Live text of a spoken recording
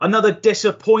Another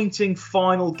disappointing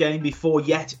final game before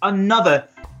yet another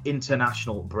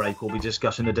international break. We'll be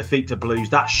discussing the defeat to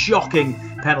Blues, that shocking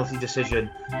penalty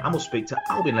decision, and we'll speak to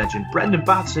Albion legend Brendan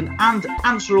Batson and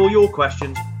answer all your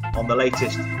questions on the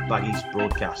latest Baggies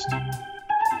broadcast.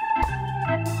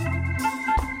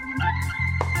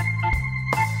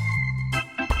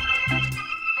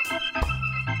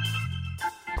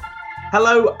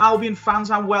 Hello, Albion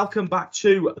fans, and welcome back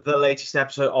to the latest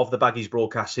episode of the Baggies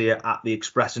broadcast here at the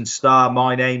Express and Star.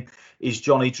 My name is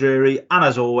Johnny Drury, and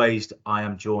as always, I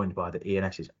am joined by the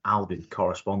E16's Albion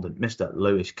correspondent, Mr.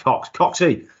 Lewis Cox.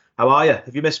 Coxie, how are you?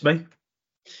 Have you missed me?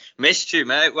 Missed you,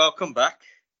 mate. Welcome back.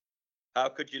 How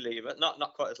could you leave it? Not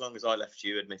quite as long as I left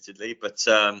you, admittedly, but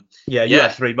you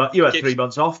had 3 months. You had 3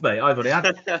 months off, mate. I've only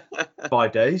had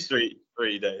 5 days.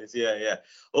 Three days. Yeah.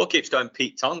 All keeps going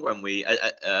Pete Tong when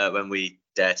we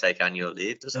dare take annual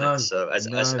leave, doesn't it? So as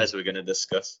we're going to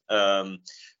discuss. But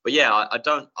yeah,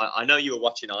 I know you were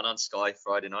watching on Sky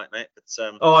Friday night, mate. But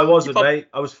I wasn't, mate.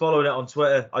 I was following it on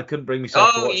Twitter. I couldn't bring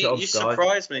myself to watch it on Sky. You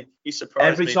surprised me.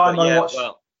 Every time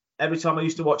I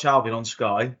used to watch Albion on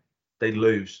Sky, they'd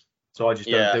lose. So I just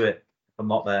don't do it. I'm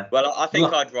not there. Well, I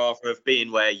think I'd rather have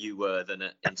been where you were than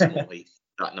in Small Heath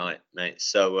that night, mate.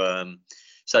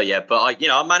 So yeah, but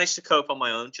I managed to cope on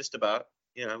my own, just about.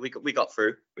 We got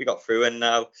through, and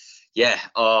now,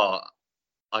 I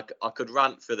could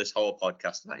rant for this whole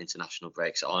podcast about international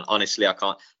breaks. Honestly, I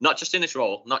can't. Not just in this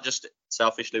role, not just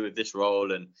selfishly with this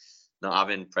role and not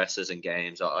having presses and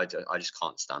games. I just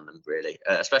can't stand them, really,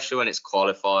 especially when it's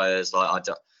qualifiers.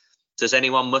 Does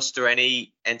anyone muster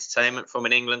any entertainment from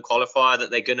an England qualifier that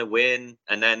they're going to win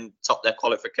and then top their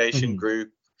qualification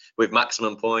group with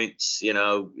maximum points?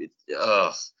 And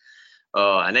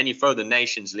then you throw the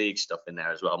Nations League stuff in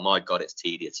there as well. My God, it's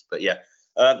tedious. But yeah,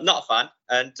 not a fan.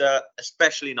 And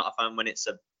especially not a fan when it's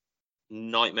a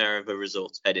nightmare of a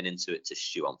result heading into it to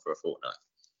stew on for a fortnight.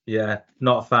 Yeah,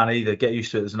 not a fan either. Get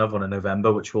used to it. There's another one in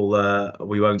November, which we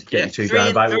won't get you too down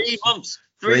about. 3 months.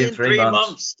 Three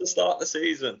months to start the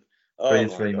season.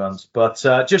 3 months. But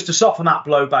just to soften that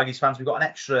blow, Baggies fans, we've got an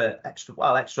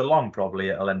extra long probably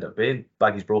it'll end up being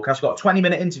Baggies broadcast. We've got a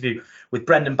 20-minute interview with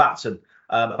Brendan Batson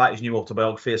about his new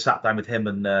autobiography. I sat down with him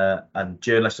and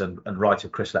journalist and writer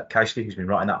Chris Letkowski, who's been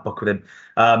writing that book with him.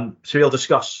 So we'll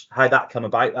discuss how that came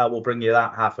about. We'll bring you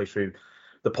that halfway through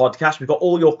the podcast. We've got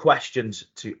all your questions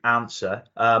to answer.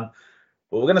 But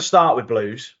we're going to start with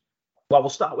Blues. Well, we'll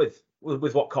start with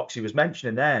what Coxie was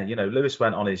mentioning there. Lewis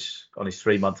went on his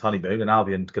 3-month honeymoon and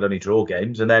Albion could only draw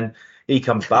games. And then he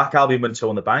comes back, Albion win 2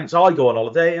 on the bank. So I go on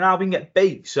holiday and Albion get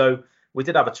beat. So we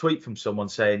did have a tweet from someone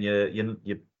saying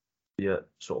your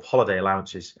sort of holiday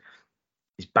allowance is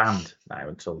banned now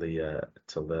until the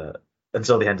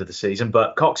end of the season.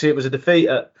 But Coxie, it was a defeat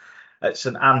at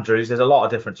St Andrews. There's a lot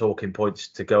of different talking points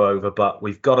to go over, but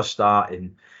we've got to start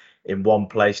in one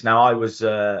place. Now, I was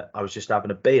just having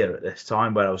a beer at this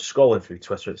time where I was scrolling through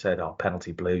Twitter. It said,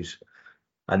 penalty Blues.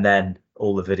 And then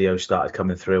all the videos started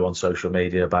coming through on social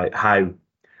media about how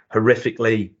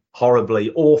horrifically,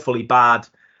 horribly, awfully bad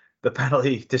the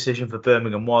penalty decision for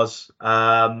Birmingham was.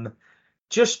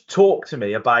 Just talk to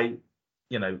me about,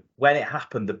 when it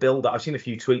happened, the build-up. I've seen a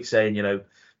few tweets saying,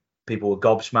 people were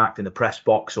gobsmacked in the press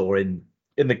box or in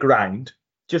the ground.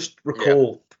 Just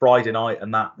recall Friday night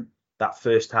and that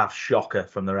first half shocker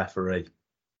from the referee.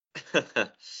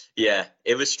 Yeah,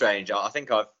 it was strange. I think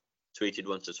I've tweeted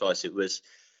once or twice. It was,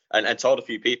 and told a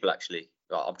few people actually.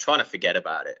 I'm trying to forget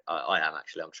about it. I am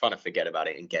actually. I'm trying to forget about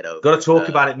it and get over. Got to talk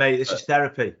about it, mate. This is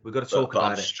therapy. We've got to talk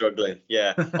about it. I'm struggling.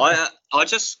 Yeah, I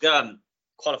just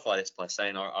qualify this by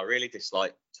saying I really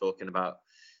dislike talking about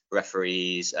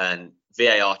referees, and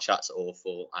VAR chats are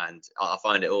awful, and I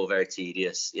find it all very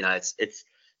tedious. It's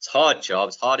a hard job.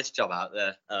 It's the hardest job out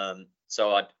there.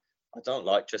 So I don't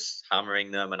like just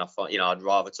hammering them, and I find I'd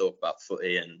rather talk about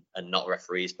footy and not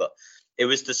referees. But it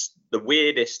was just the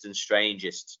weirdest and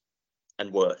strangest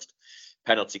and worst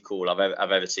penalty call I've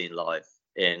ever seen live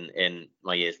in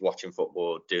my years watching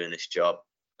football, doing this job.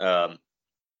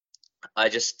 I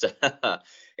just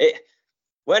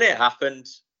when it happened,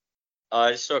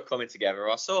 I just saw it coming together.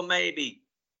 I saw maybe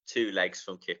 2 legs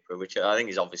from Kipper, which I think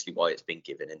is obviously why it's been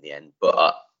given in the end.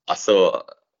 But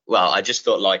I just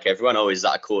thought like everyone, is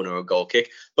that a corner or a goal kick?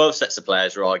 Both sets of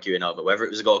players were arguing over whether it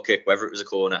was a goal kick, whether it was a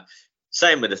corner.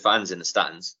 Same with the fans in the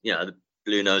stands. The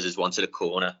Blue Noses wanted a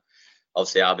corner.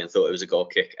 Obviously, Albion thought it was a goal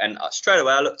kick. And straight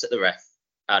away, I looked at the ref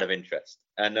out of interest.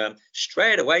 And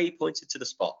straight away, he pointed to the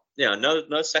spot.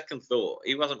 No second thought.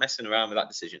 He wasn't messing around with that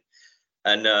decision.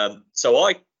 And so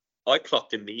I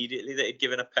clocked immediately that he'd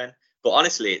given a pen. But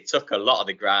honestly, it took a lot of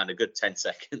the ground, a good 10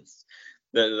 seconds,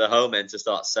 the home end to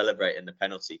start celebrating the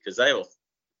penalty, because they all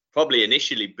probably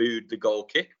initially booed the goal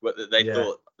kick, but they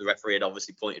thought the referee had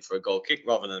obviously pointed for a goal kick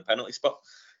rather than a penalty spot.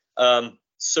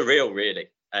 Surreal, really.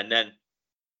 And then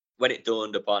when it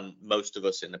dawned upon most of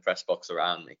us in the press box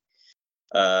around me,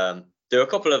 there were a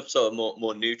couple of sort of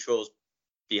more neutrals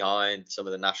behind some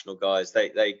of the national guys.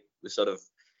 They were sort of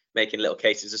making little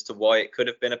cases as to why it could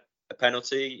have been a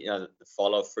penalty, the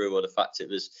follow through or the fact it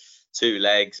was 2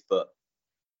 legs. But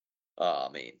I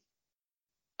mean,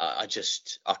 I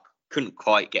couldn't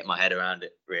quite get my head around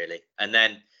it, really. And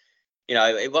then,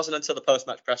 it wasn't until the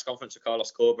post-match press conference with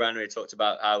Carlos Corberán where he talked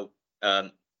about how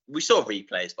we saw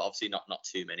replays, but obviously not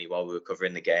too many while we were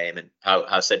covering the game, and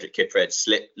how Cedric Kipper had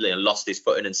slipped, lost his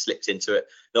footing and slipped into it.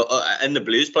 And the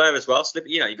Blues player as well slipped.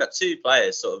 You've got 2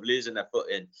 players sort of losing their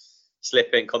footing,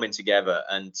 slipping, coming together,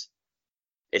 and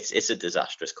it's a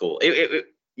disastrous call.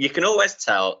 You can always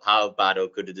tell how bad or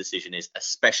good a decision is,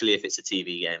 especially if it's a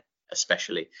TV game,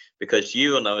 especially because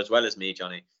you will know as well as me,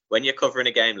 Johnny, when you're covering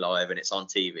a game live and it's on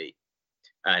TV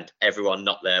and everyone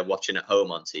not there watching at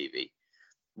home on TV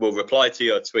will reply to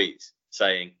your tweets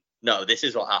saying, no, this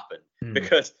is what happened,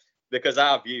 because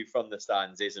our view from the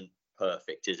stands isn't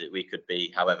perfect, is it? We could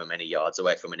be however many yards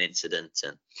away from an incident,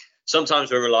 and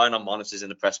sometimes we're relying on monitors in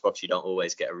the press box. You don't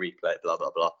always get a replay, blah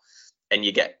blah blah, and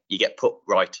you get put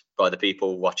right by the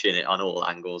people watching it on all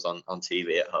angles on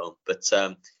TV at home. But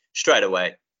straight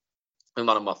away, one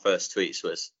of my first tweets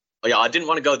was, I didn't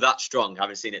want to go that strong,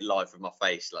 having seen it live with my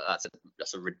face. Like,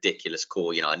 that's a ridiculous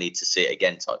call. I need to see it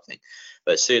again, type thing.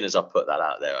 But as soon as I put that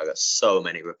out there, I got so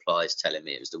many replies telling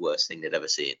me it was the worst thing they'd ever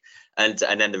seen. And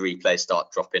then the replays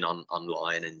start dropping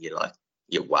online, and you're like,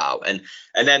 wow. And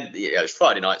then it was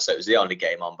Friday night, so it was the only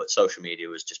game on, but social media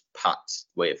was just packed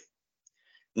with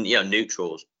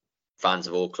neutrals, fans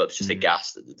of all clubs, just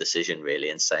aghast at the decision, really,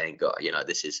 and saying, God,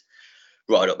 this is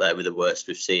right up there with the worst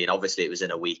we've seen. Obviously, it was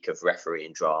in a week of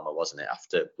refereeing drama, wasn't it,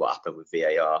 after what happened with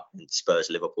VAR and Spurs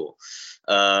Liverpool.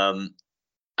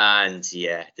 And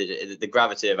yeah, the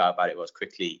gravity of how bad it was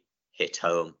quickly hit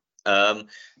home.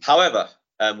 However,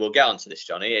 we'll get onto this,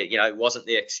 Johnny. It wasn't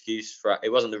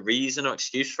the reason or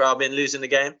excuse for Albion losing the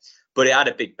game, but it had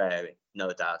a big bearing,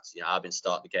 no doubt. Albion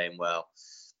start the game well.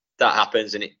 That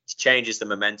happens, and it changes the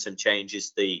momentum,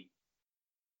 changes the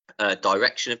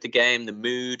direction of the game, the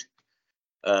mood.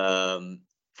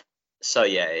 So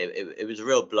yeah, it was a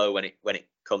real blow when it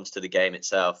comes to the game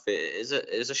itself. It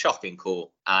is a shocking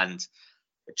call, and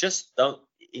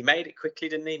he made it quickly,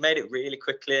 didn't he? Made it really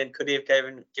quickly, and could he have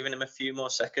given him a few more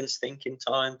seconds thinking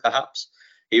time, perhaps?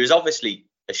 He was obviously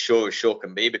as sure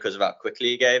can be because of how quickly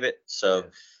he gave it. So,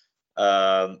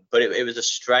 but it was a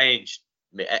strange.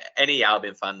 Any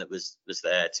Albion fan that was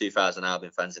there, 2,000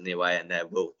 Albion fans in the away end there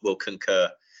will concur.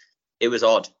 It was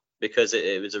odd because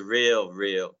it was a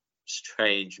real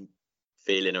strange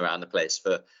feeling around the place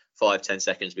for 5-10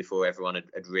 seconds before everyone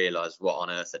had realised what on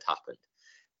earth had happened.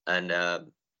 And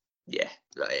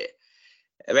it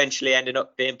eventually ended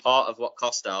up being part of what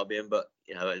cost Albion. But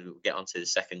we'll get onto the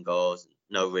second goals.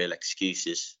 No real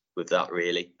excuses with that,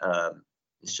 really.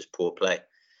 It's just poor play,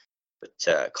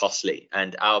 but costly.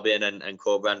 And Albion and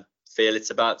Corberán feel it's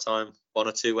about time 1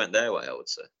 or 2 went their way, I would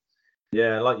say.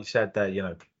 Yeah, like you said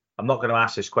there, I'm not going to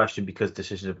ask this question because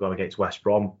decisions have gone against West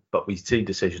Brom, but we see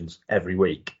decisions every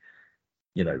week.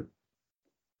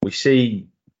 We see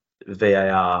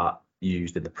VAR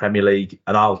used in the Premier League,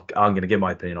 and I'm going to give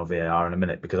my opinion on VAR in a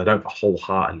minute because I don't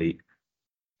wholeheartedly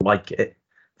like it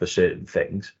for certain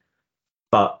things.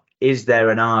 But is there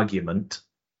an argument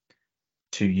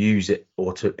to use it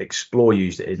or to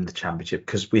use it in the Championship?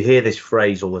 Because we hear this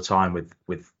phrase all the time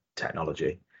with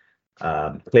technology,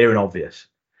 clear and obvious.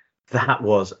 That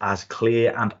was as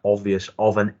clear and obvious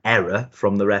of an error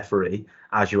from the referee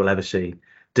as you will ever see.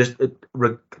 Just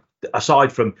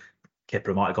aside from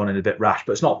Kipper might have gone in a bit rash,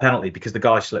 but it's not a penalty because the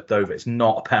guy slipped over. It's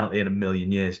not a penalty in a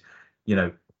million years,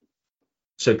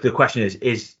 So the question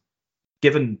is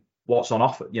given what's on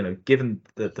offer, given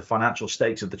the financial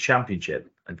stakes of the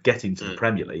Championship and getting to the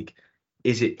Premier League,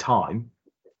 is it time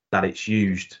that it's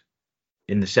used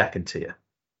in the second tier?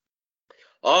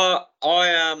 I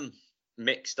am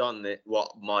mixed on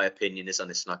what my opinion is on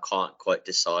this, and I can't quite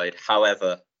decide.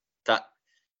 However,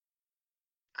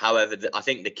 I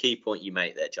think the key point you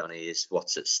make there, Johnny, is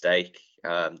what's at stake,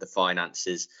 the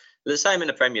finances. The same in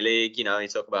the Premier League. You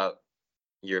talk about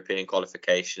European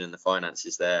qualification and the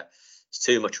finances there. It's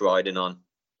too much riding on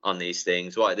these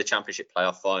things. Why the Championship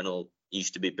playoff final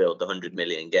used to be billed the 100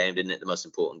 million game, didn't it? The most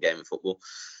important game in football.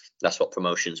 That's what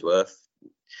promotion's worth.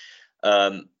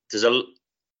 There's a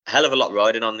hell of a lot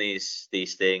riding on these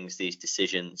things, these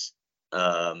decisions.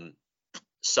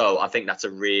 So I think that's a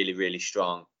really, really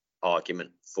strong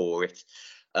argument for it.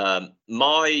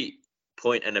 My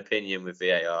point and opinion with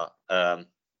VAR,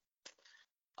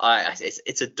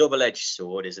 it's a double-edged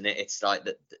sword, isn't it? It's like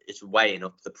it's weighing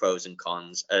up the pros and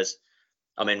cons.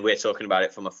 We're talking about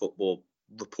it from a football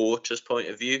reporter's point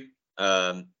of view.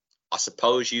 I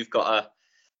suppose you've got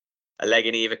a leg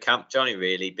in either camp, Johnny.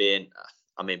 Really, being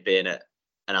an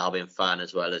Albion fan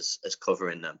as well as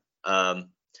covering them.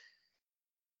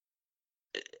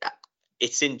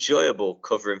 It's enjoyable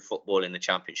covering football in the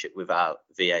Championship without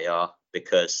VAR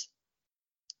because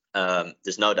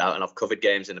there's no doubt, and I've covered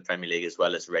games in the Premier League as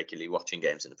well as regularly watching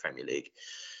games in the Premier League.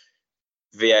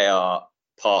 VAR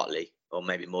partly, or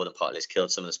maybe more than partly, has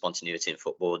killed some of the spontaneity in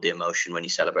football, the emotion when you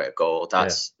celebrate a goal.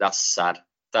 That's sad.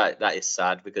 That is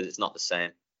sad because it's not the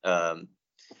same.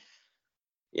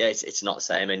 It's not the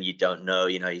same, and you don't know.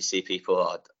 You see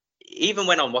people. Even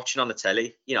when I'm watching on the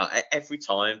telly, every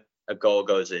time a goal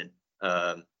goes in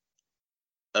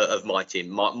of my team,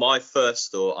 my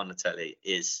first thought on the telly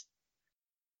is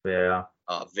VAR.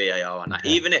 VAR, and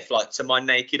even if, like, to my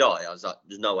naked eye, I was like,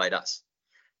 "There's no way that's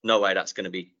going to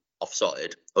be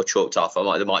offside or chalked off."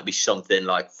 There might be something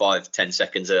like 5-10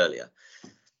 seconds earlier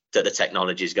that the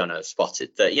technology is going to have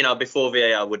spotted that. Before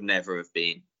VAR would never have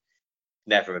been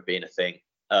a thing.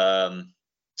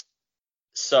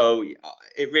 So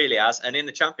it really has, and in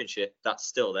the Championship, that's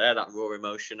still there, that raw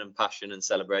emotion and passion and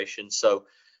celebration. So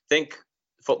I think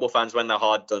football fans, when they're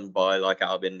hard done by, like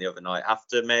Albion the other night, have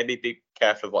to maybe be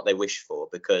careful of what they wish for,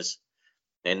 because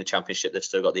in the Championship they've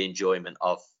still got the enjoyment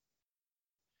of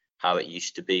how it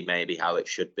used to be, maybe how it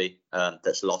should be,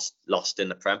 that's lost in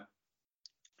the Prem.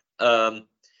 On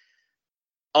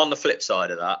the flip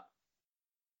side of that,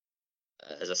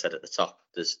 as I said at the top,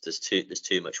 there's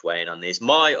too much weighing on these.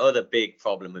 My other big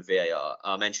problem with VAR,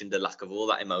 I mentioned the lack of all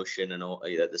that emotion and all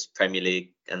this Premier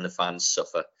League and the fans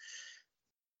suffer.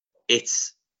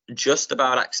 It's just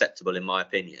about acceptable, in my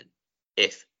opinion,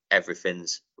 if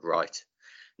everything's right.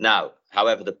 Now,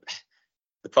 however,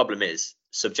 the problem is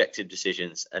subjective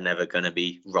decisions are never going to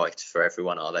be right for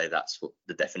everyone, are they? That's what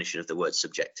the definition of the word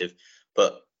subjective.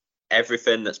 But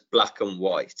everything that's black and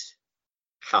white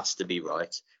has to be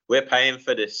right. We're paying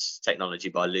for this technology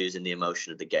by losing the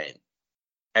emotion of the game.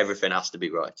 Everything has to be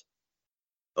right.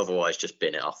 Otherwise, just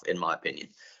bin it off, in my opinion.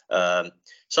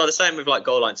 So the same with, like,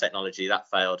 goal line technology. That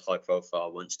failed high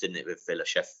profile once, didn't it, with Villa,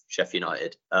 Sheffield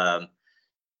United?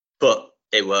 But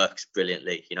it works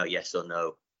brilliantly, yes or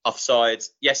no. Offsides,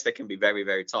 yes, they can be very,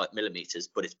 very tight millimeters,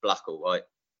 but it's black or white.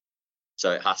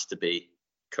 So it has to be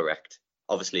correct.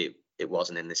 Obviously, it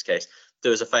wasn't in this case.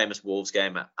 There was a famous Wolves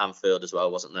game at Anfield as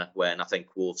well, wasn't there? When I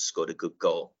think Wolves scored a good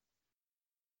goal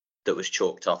that was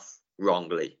chalked off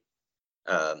wrongly.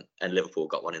 And Liverpool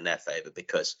got one in their favour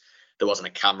because there wasn't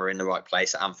a camera in the right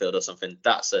place at Anfield or something.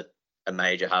 That's a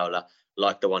major howler,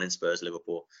 like the one in Spurs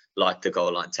Liverpool, like the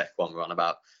goal line tech one we're on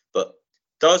about. But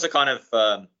those are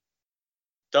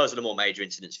those are the more major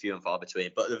incidents, few and far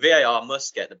between. But the VAR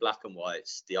must get the black and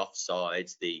whites, the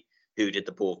offsides, the who did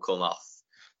the ball come off,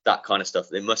 that kind of stuff.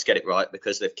 They must get it right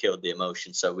because they've killed the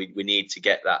emotion. So we need to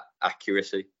get that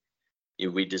accuracy.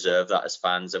 We deserve that as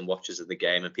fans and watchers of the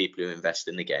game and people who invest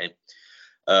in the game.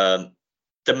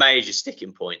 The major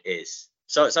sticking point is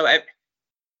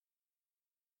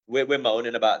we're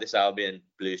moaning about this Albion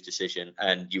Blues decision,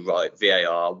 and you're right,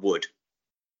 VAR would.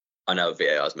 I know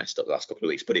VAR's messed up the last couple of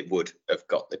weeks, but it would have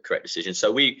got the correct decision.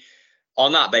 So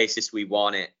on that basis, we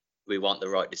want it. We want the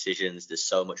right decisions. There's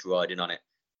so much riding on it.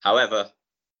 However,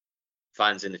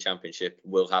 fans in the Championship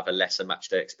will have a lesser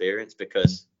matchday experience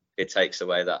because it takes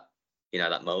away that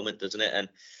moment, doesn't it? And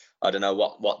I don't know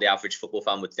what the average football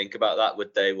fan would think about that.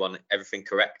 Would they want everything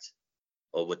correct,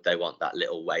 or would they want that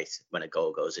little wait when a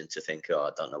goal goes in to think, I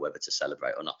don't know whether to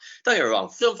celebrate or not? Don't get me wrong,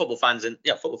 some football fans in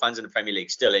the Premier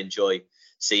League still enjoy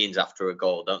scenes after a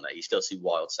goal, don't they? You still see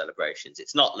wild celebrations.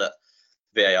 It's not that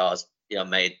VAR's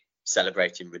made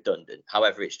celebrating redundant.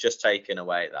 However, it's just taken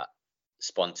away that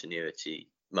spontaneity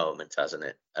moment, hasn't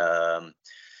it?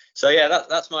 So yeah,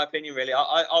 that's my opinion really.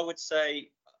 I would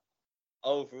say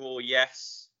overall,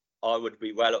 yes, I would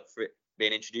be well up for it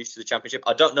being introduced to the Championship.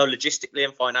 I don't know logistically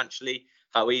and financially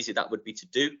how easy that would be to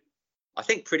do. I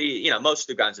think most of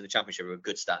the grounds in the Championship are a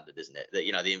good standard, isn't it?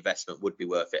 That the investment would be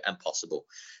worth it and possible,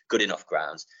 good enough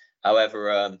grounds.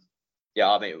 However,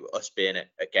 us being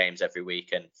at games every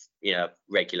week and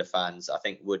regular fans, I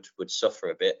think would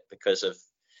suffer a bit because of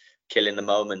killing the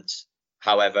moment.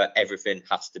 However, everything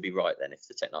has to be right then if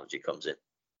the technology comes in.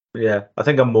 Yeah, I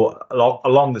think I'm more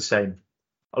along the same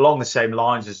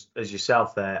lines as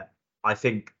yourself there. I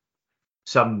think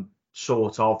some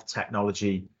sort of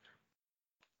technology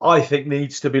I think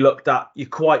needs to be looked at. You're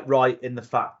quite right in the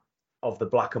fact of the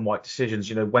black and white decisions.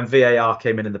 You know, when VAR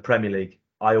came in the Premier League,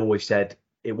 I always said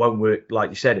it won't work. Like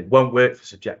you said, it won't work for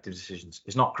subjective decisions.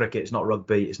 It's not cricket. It's not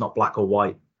rugby. It's not black or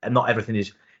white, and not everything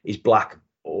is black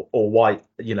or white.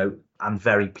 You know, and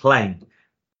very plain.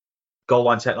 Goal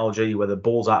line technology, where the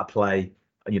ball's out of play,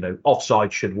 you know,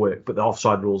 offside should work, but the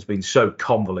offside rule's been so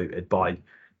convoluted by,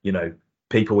 you know,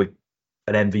 people with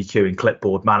an MVQ in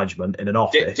clipboard management in an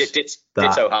office.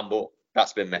 Ditto handball.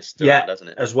 That's been messed around, hasn't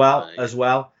it? As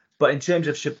well. But in terms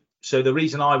of, so the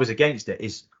reason I was against it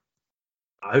is,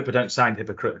 I hope I don't sound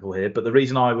hypocritical here, but the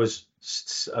reason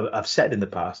I've said in the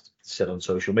past, said on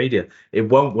social media, it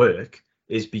won't work,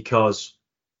 is because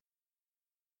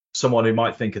someone who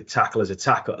might think a tackle is a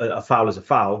tackle, a foul is a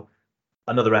foul,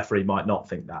 another referee might not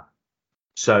think that.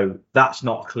 So that's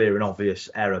not a clear and obvious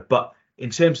error. But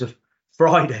in terms of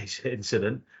Friday's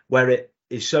incident, where it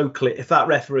is so clear, if that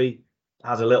referee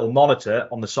has a little monitor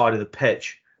on the side of the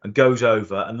pitch and goes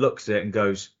over and looks at it and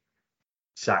goes,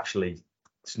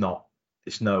 it's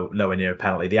nowhere near a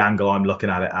penalty. The angle I'm looking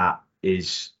at it at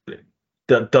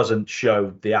doesn't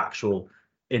show the actual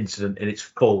incident in its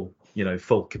full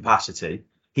capacity.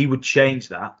 He would change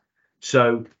that.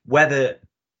 So whether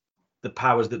the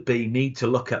powers that be need to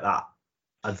look at that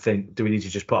and think, do we need to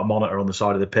just put a monitor on the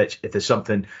side of the pitch if there's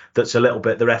something that's a little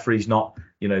bit, the referee's not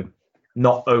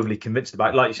overly convinced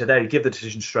about it. Like you said there, you give the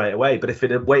decision straight away. But if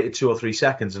it had waited 2 or 3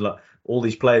 seconds and look, all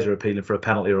these players are appealing for a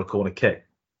penalty or a corner kick,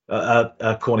 or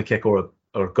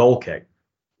a goal kick,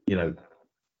 you know,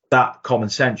 that common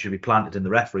sense should be planted in the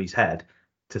referee's head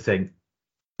to think,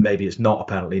 maybe it's not a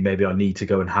penalty, maybe I need to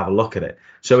go and have a look at it.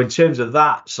 So in terms of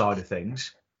that side of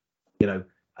things, you know,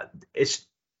 this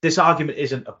argument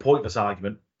isn't a pointless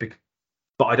argument,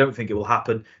 but I don't think it will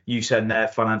happen. You said there,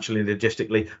 financially and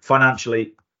logistically.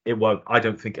 Financially, it won't. I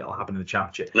don't think it'll happen in the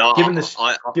Championship. No, I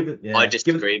disagree. I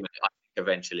think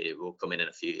eventually it will come in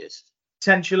a few years.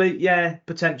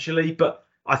 Potentially, but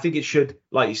I think it should,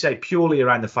 like you say, purely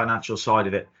around the financial side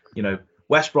of it. You know,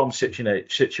 West Brom's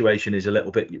situation is a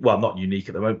little bit, well, not unique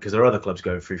at the moment because there are other clubs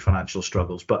going through financial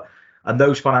struggles, and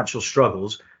those financial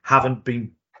struggles haven't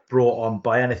been brought on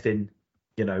by anything,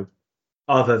 you know,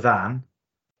 other than,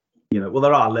 you know, well,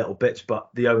 there are little bits, but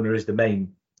the owner is the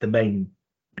main,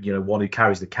 you know, one who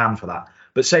carries the can for that.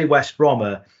 But say West Brom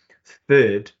are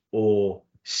 3rd or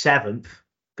 7th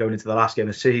going into the last game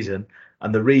of the season,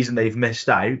 and the reason they've missed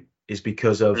out is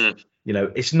because of, you know,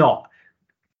 it's not,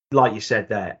 like you said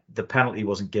there, the penalty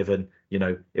wasn't given. You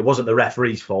know, it wasn't the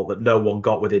referee's fault that no one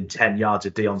got within 10 yards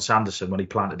of Dion Sanderson when he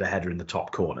planted a header in the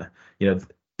top corner. You know,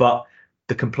 but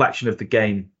the complexion of the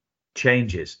game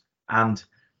changes. And,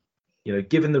 you know,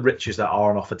 given the riches that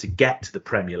are on offer to get to the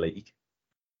Premier League,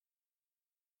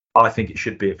 I think it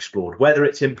should be explored. Whether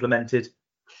it's implemented,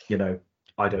 you know,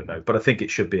 I don't know. But I think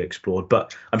it should be explored.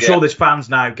 But I'm sure there's fans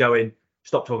now going,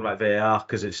 stop talking about VAR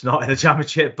because it's not in the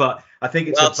Championship, but I think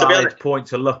it's a valid point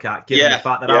to look at, given the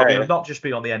fact that Albion have not just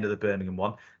been on the end of the Birmingham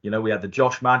one. You know, we had the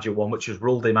Josh Madger one, which has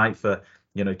ruled him out for,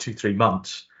 you know, 2-3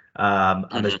 months.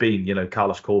 And there's been, you know,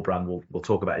 Carlos Corberán, we'll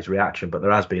talk about his reaction, but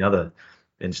there has been other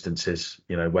instances,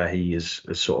 you know, where he has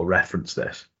sort of referenced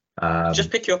this. Just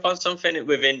pick you up on something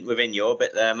within your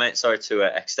bit there, mate. Sorry to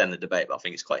extend the debate, but I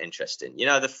think it's quite interesting. You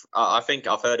know, I think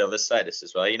I've heard others say this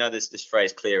as well. You know, this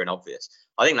phrase "clear and obvious."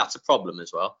 I think that's a problem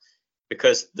as well,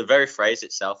 because the very phrase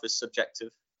itself is subjective.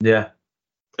 Yeah.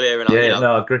 Clear and obvious. Yeah,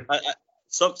 no, I agree.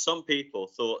 Some people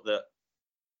thought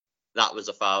that was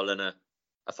a foul and a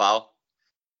foul.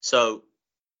 So,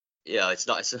 yeah, it's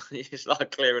not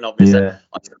clear and obvious. Yeah.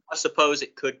 I suppose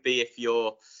it could be if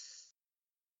you're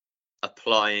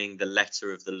applying the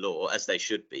letter of the law as they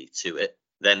should be to it,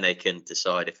 then they can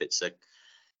decide if it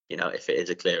is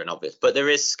a clear and obvious. But there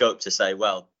is scope to say,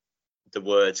 well, the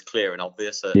words clear and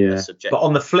obvious are subjective. But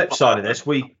on the flip side of this,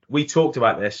 we talked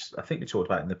about this. I think we talked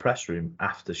about it in the press room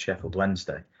after Sheffield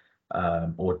Wednesday,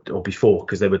 or before,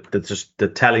 because they were the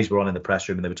tellies were on in the press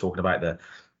room and they were talking about the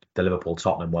Liverpool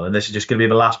Tottenham one. And this is just going to be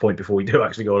the last point before we do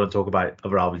actually go on and talk about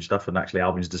other Albion stuff and actually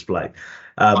Albion's display.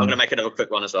 I'm going to make another quick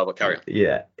one as well, but carry on.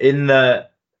 Yeah. In the,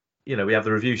 you know, we have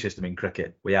the review system in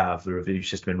cricket. We have the review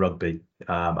system in rugby.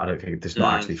 I don't think this is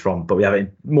not actually but we have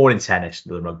it more in tennis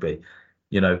than rugby.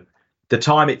 You know, the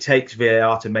time it takes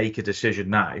VAR to make a decision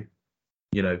now,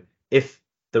 you know, if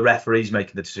the referees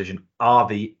making the decision are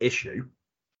the issue,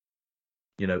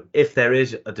 you know, if there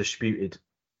is a disputed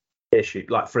issue,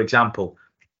 like, for example,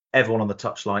 everyone on the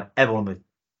touchline, everyone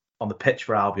on the pitch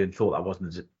for Albion thought that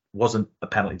wasn't a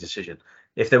penalty decision.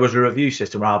 If there was a review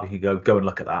system where Albion could go and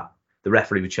look at that, the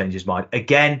referee would change his mind.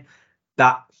 Again,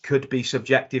 that could be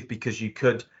subjective, because you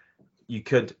could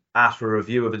ask for a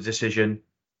review of a decision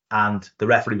and the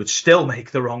referee would still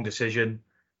make the wrong decision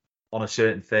on a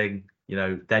certain thing,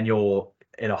 then you're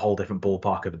in a whole different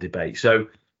ballpark of a debate. So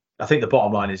I think the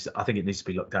bottom line is I think it needs to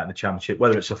be looked at in the Championship,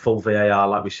 whether it's a full VAR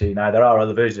like we see now. There are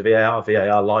other versions of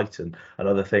VAR light and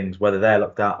other things. Whether they're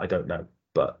looked at, I don't know.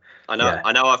 But I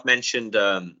know I've mentioned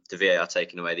the VAR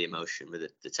taking away the emotion with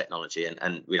the technology,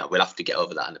 and we'll have to get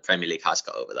over that, and the Premier League has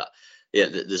got over that. Yeah,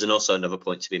 there's also another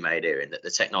point to be made here in that the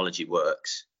technology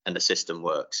works and the system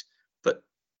works, but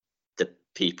the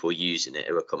people using it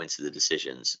who are coming to the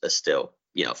decisions are still,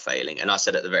 failing. And I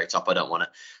said at the very top, I don't want to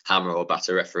hammer or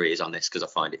batter referees on this because I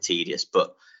find it tedious, but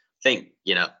I think,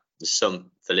 there's some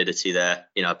validity there.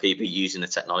 People using the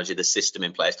technology, the system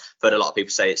in place. I've heard a lot of people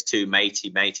say it's too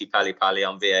matey, pally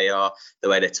on VAR, the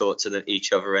way they talk to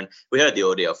each other. And we heard the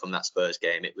audio from that Spurs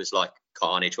game. It was like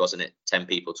carnage, wasn't it? 10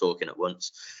 people talking at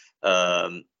once.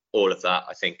 All of that,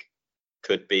 I think,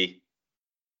 could be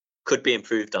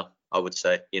improved on, I would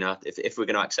say. If we're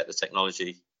going to accept the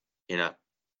technology,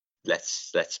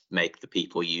 let's make the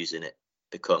people using it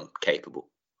become capable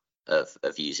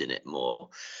of using it more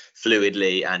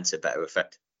fluidly and to better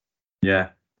effect. Yeah,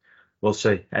 we'll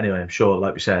see. Anyway, I'm sure,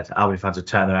 like we said, Albion fans will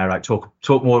turn their hair out.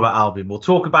 Talk more about Albion. We'll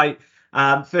talk about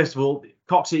first of all,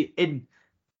 Coxie.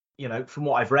 From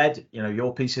what I've read,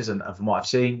 your pieces and from what I've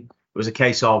seen, it was a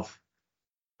case of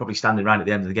probably standing around at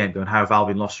the end of the game going, how have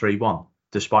Albion lost 3-1,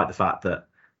 despite the fact that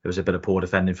there was a bit of poor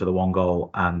defending for the one goal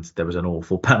and there was an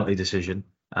awful penalty decision.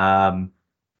 All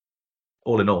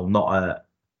in all, not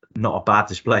a bad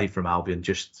display from Albion,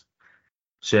 just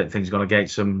certain things gone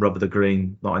against them, rub of the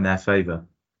green, not in their favour.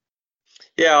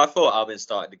 Yeah, I thought Albion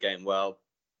started the game well,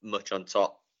 much on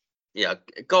top. Yeah,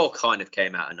 a goal kind of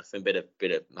came out of nothing, bit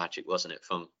of magic, wasn't it,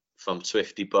 from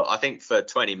Swifty? But I think for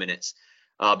 20 minutes,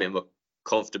 Albion were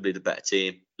comfortably the better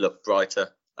team, looked brighter.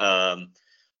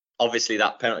 Obviously,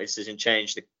 that penalty decision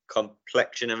changed the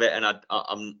complexion of it, and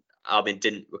Albion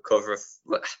didn't recover.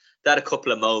 They had a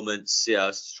couple of moments,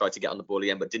 tried to get on the ball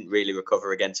again, but didn't really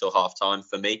recover again till half time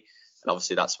for me. And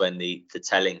obviously, that's when the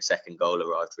telling second goal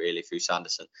arrived, really, through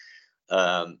Sanderson.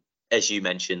 As you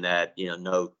mentioned there,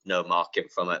 no marking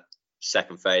from a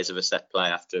second phase of a set play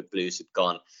after Blues had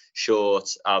gone short.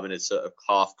 Albion had sort of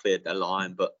half cleared their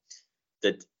line, but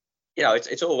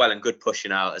it's all well and good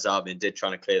pushing out as Albion did,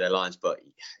 trying to clear their lines, but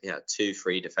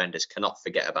 2-3 defenders cannot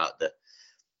forget about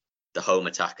the home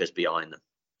attackers behind them.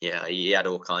 Yeah, he had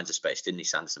all kinds of space, didn't he?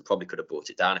 Sanderson probably could have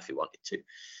brought it down if he wanted to.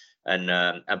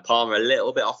 And Palmer a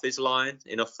little bit off his line,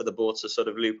 enough for the ball to sort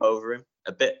of loop over him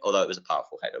a bit, although it was a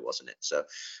powerful header, wasn't it? So,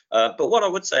 but what I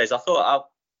would say is I thought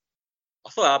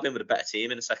Albion were a better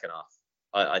team in the second half.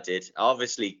 I did.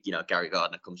 Obviously, Gary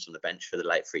Gardner comes from the bench for the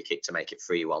late free kick to make it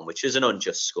 3-1, which is an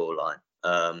unjust scoreline.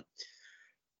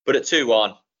 But at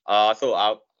 2-1, I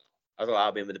thought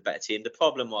Albion were the better team. The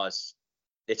problem was,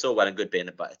 it's all well and good being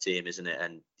a better team, isn't it?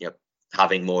 And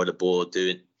having more of the ball,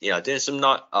 doing some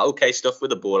not okay stuff with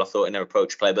the ball, I thought, in their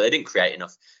approach play, but they didn't create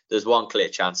enough. There's one clear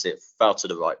chance, it fell to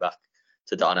the right back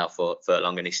to Darnell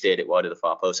Furlong, and he steered it wide of the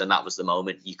far post, and that was the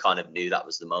moment. You kind of knew that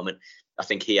was the moment. I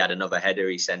think he had another header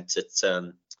he sent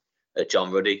at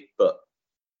John Ruddy, but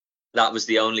that was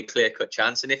the only clear-cut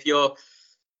chance. And if you're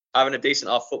having a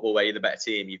decent half football where you're the better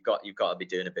team, you've got to be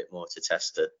doing a bit more to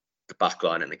test the back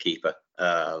line and the keeper.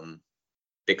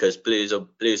 Because Blues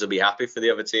will be happy for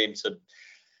the other team to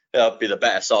be the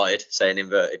better side, saying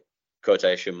inverted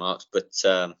quotation marks,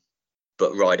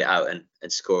 but ride it out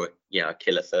and score, a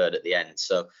killer third at the end.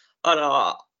 So I don't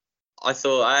know. I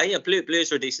thought,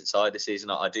 Blues are a decent side this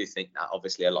season. I do think that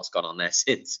obviously a lot's gone on there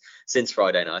since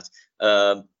Friday night.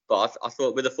 But I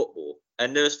thought with the football,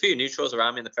 and there was a few neutrals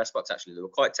around me in the press box actually that were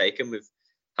quite taken with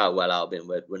how well Albion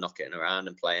were knocking around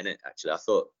and playing it. Actually, I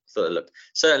thought it looked,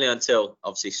 certainly until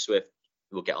obviously Swift,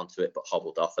 we'll get onto it, but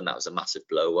hobbled off, and that was a massive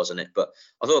blow, wasn't it? But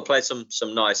I thought it played some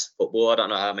nice football. I don't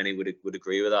know how many would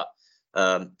agree with that,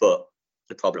 but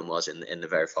the problem was in the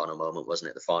very final moment, wasn't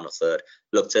it? The final third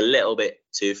looked a little bit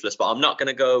toothless, but I'm not going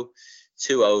to go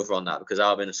too over on that because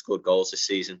Albion have scored goals this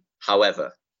season.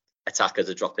 However, attackers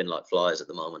are dropping like flies at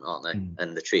the moment, aren't they?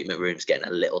 And the treatment room's getting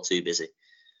a little too busy.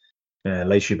 Yeah,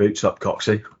 lace your boots up,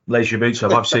 Coxie. Lace your boots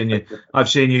up. I've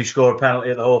seen you score a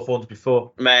penalty at the Hawthorns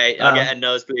before. Mate, I get a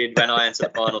nosebleed when I enter the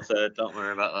final third. Don't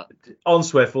worry about that. On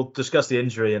Swift, we'll discuss the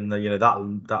injury and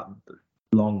that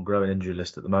long growing injury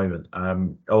list at the moment.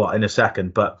 In a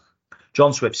second. But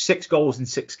John Swift, 6 goals in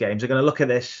 6 games. They're going to look at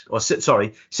this.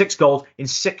 6 goals in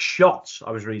 6 shots. I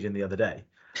was reading the other day,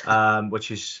 which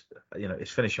is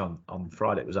his finish on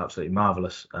Friday was absolutely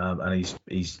marvellous. And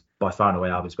he's by far and away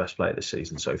Albion's best player this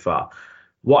season so far.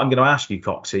 What I'm going to ask you,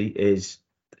 Coxie, is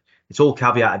it's all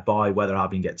caveated by whether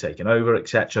Albion get taken over,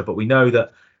 etc. But we know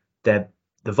that they're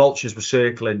the vultures were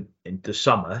circling in the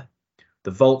summer.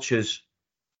 The vultures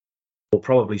will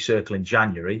probably circle in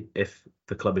January if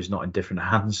the club is not in different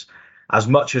hands. As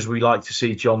much as we like to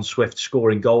see John Swift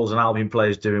scoring goals and Albion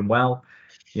players doing well,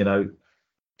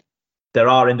 there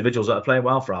are individuals that are playing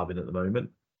well for Albion at the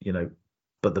moment,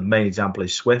 but the main example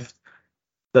is Swift.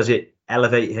 Does it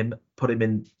elevate him, put him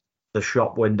in the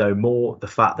shop window more? The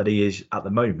fact that he is at the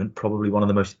moment probably one of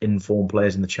the most informed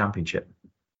players in the Championship.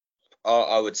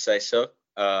 I would say so.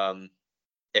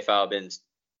 If Albion's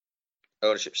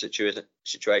ownership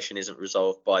situation isn't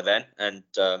resolved by then, and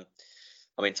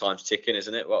time's ticking,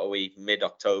 isn't it? What are we,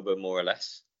 mid-October more or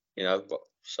less?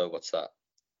 So what's that?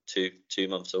 2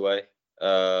 months away,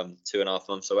 2.5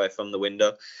 months away from the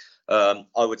window. I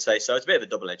would say so. It's a bit of a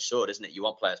double-edged sword, isn't it? You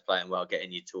want players playing well,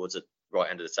 getting you towards the right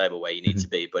end of the table where you need to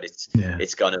be, but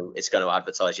it's going to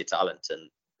advertise your talent, and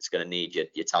it's going to need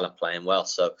your talent playing well.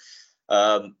 So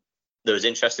there was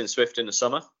interest in Swift in the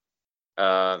summer.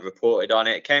 Reported on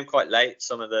it. It came quite late.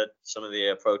 Some of the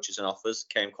approaches and offers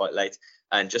came quite late,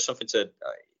 and just something to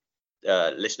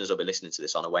listeners will be listening to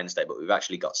this on a Wednesday, but we've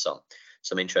actually got some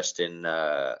interesting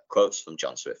quotes from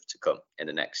John Swift to come in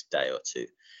the next day or two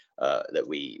that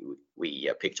we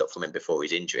picked up from him before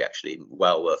his injury. Actually,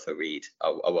 well worth a read.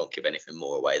 I won't give anything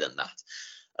more away than that.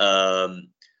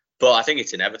 But I think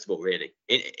it's inevitable, really.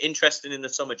 Interesting in the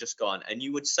summer just gone, and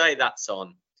you would say that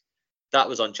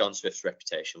was on John Swift's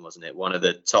reputation, wasn't it? One of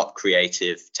the top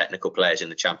creative, technical players in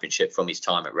the Championship from his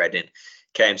time at Reading.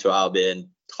 Came to Albion,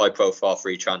 high-profile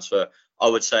free transfer. I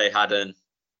would say had an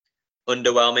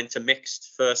underwhelming to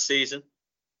mixed first season.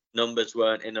 Numbers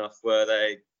weren't enough, were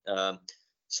they?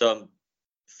 Some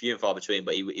few and far between,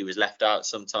 but he was left out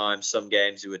sometimes. Some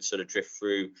games he would sort of drift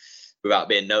through without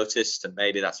being noticed, and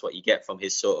maybe that's what you get from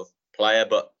his sort of player.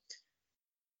 But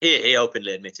he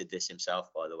openly admitted this himself,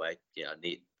 by the way.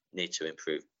 Need to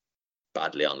improve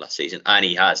badly on last season, and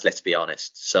he has. Let's be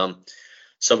honest,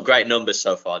 some great numbers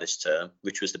so far this term,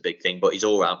 which was the big thing. But his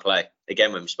all-round play,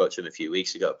 again, when we spoke to him a few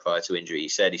weeks ago prior to injury, he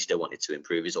said he still wanted to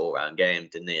improve his all-round game,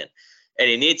 didn't he? And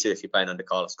he needs to if you're playing under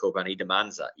Carlos Corberán. He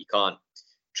demands that. You can't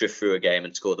drift through a game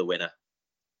and score the winner.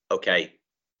 Okay,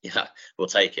 we'll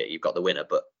take it. You've got the winner,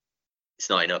 but it's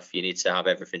not enough. You need to have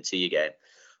everything to your game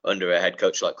under a head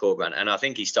coach like Corberán, and I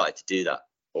think he started to do that.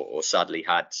 Or sadly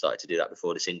had started to do that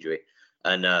before this injury,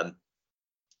 and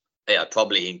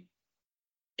probably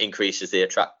increases the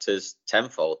attractors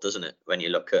tenfold, doesn't it? When you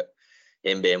look at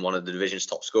him being one of the division's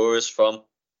top scorers from,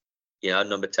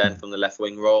 number 10 from the left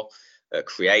wing role,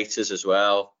 creators as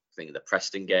well. I think the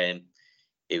Preston game,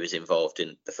 he was involved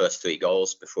in the first 3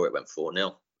 goals before it went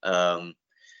 4-0.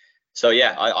 So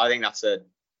yeah, I think that's a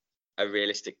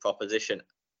realistic proposition,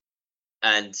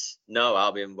 and no,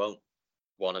 Albion won't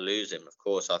want to lose him. Of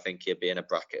course, I think he'd be in a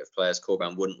bracket of players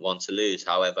Corberán wouldn't want to lose.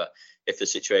 However, if the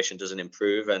situation doesn't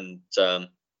improve and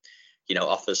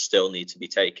offers still need to be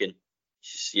taken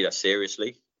seriously,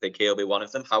 I think he'll be one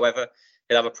of them. However,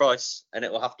 he'll have a price and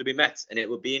it will have to be met, and it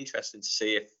would be interesting to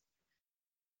see if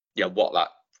what that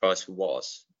price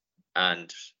was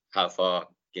and how far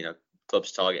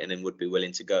clubs targeting him would be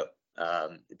willing to go.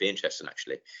 It'd be interesting,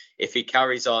 actually, if he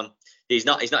carries on. He's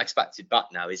not expected back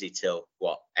now, is he, till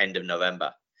end of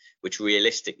November, which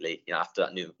realistically, after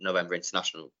that new November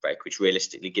international break, which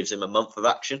realistically gives him a month of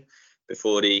action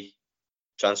before the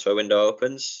transfer window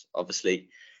opens. Obviously,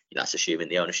 that's assuming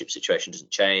the ownership situation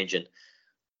doesn't change, and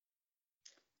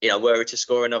were he to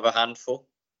score another handful,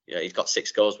 he's got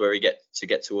 6 goals. Where he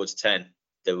get towards 10,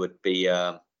 there would be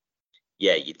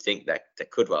you'd think that there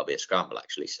could well be a scramble,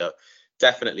 actually. So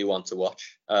definitely one to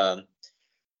watch.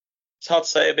 It's hard to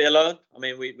say he'll be alone. I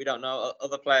mean, we don't know.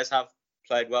 Other players have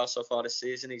played well so far this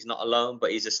season. He's not alone, but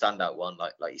he's a standout one,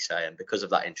 like you say. And because of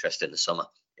that interest in the summer,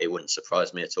 it wouldn't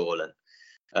surprise me at all.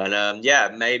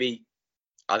 And maybe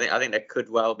I think there could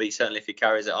well be, certainly if he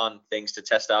carries it on, things to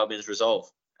test Albion's resolve,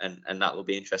 and that will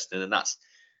be interesting. And that's,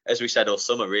 as we said all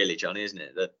summer, really, Johnny, isn't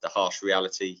it? The harsh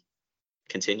reality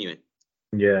continuing.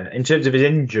 Yeah, in terms of his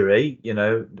injury,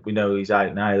 we know he's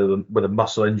out now with a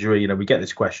muscle injury. We get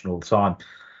this question all the time.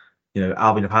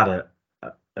 Albion have had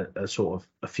a sort of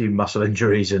a few muscle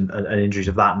injuries and injuries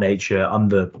of that nature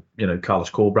under Carlos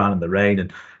Corberán and the rain,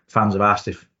 and fans have asked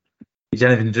if it's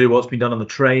anything to do with what's been done on the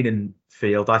training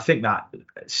field. I think that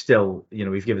still,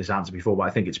 we've given this answer before, but I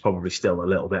think it's probably still a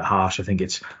little bit harsh. I think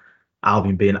it's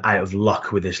Albion being out of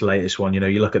luck with this latest one.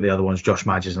 You look at the other ones. Josh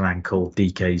Madge's an ankle,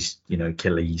 DK's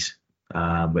Achilles,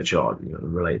 which are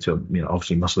related to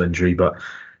obviously muscle injury, but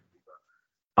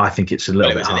I think it's a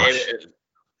little bit harsh.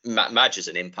 Madge is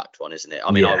an impact one, isn't it? I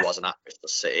mean, I wasn't at Bristol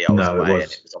City. I was away,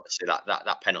 and it was obviously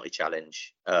that penalty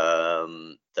challenge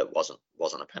that wasn't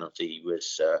a penalty.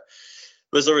 Was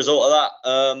was the result of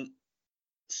that.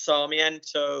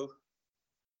 Sarmiento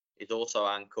is also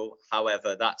ankle.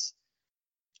 However, that's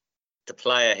the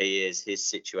player he is, his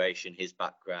situation, his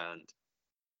background.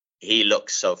 He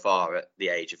looks so far at the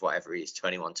age of whatever he is,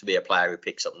 21, to be a player who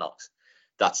picks up knocks.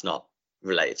 That's not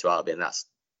related to Albion. That's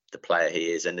the player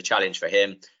he is. And the challenge for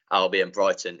him, Albion,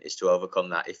 Brighton, is to overcome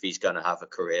that. If he's going to have a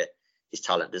career his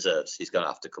talent deserves, he's going to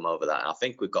have to come over that. And I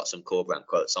think we've got some Corbrand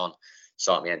quotes on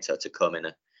Sarmiento to come in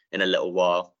a little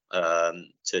while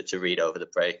to read over the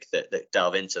break that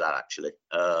delve into that, actually.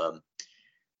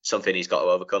 Something he's got to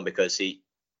overcome, because the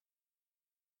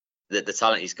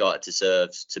talent he's got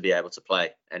deserves to be able to play.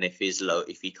 And if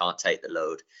he can't take the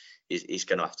load, he's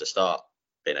going to have to start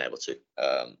being able to.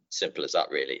 Simple as that,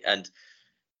 really. And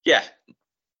yeah,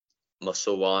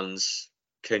 muscle ones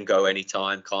can go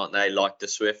anytime, can't they? Like the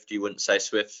Swift, you wouldn't say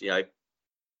Swift,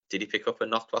 did he pick up a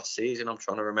knock last season? I'm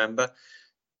trying to remember.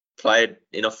 Played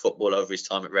enough football over his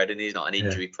time at Reading. He's not an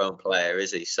injury-prone player,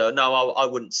 is he? So no, I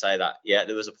wouldn't say that. Yeah,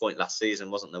 there was a point last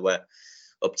season, wasn't there, where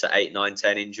up to 8, 9,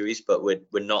 10 injuries, but we're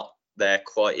not there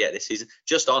quite yet this season.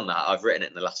 Just on that, I've written it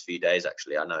in the last few days,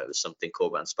 actually. I know it was something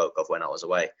Corban spoke of when I was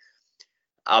away.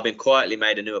 Albion quietly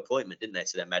made a new appointment, didn't they,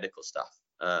 to their medical staff?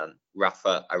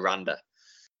 Rafa Aranda,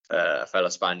 a fellow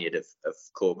Spaniard of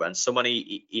Corban, someone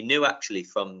he knew actually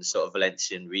from the sort of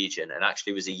Valencian region, and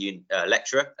actually was a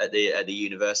lecturer at the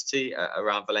university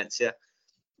around Valencia,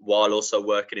 while also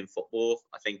working in football.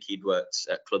 I think he'd worked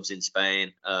at clubs in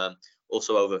Spain,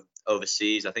 also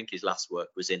overseas. I think his last work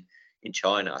was in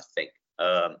China, I think.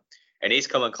 And he's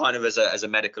come on kind of as a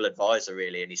medical advisor,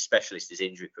 really, and his specialist is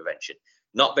injury prevention.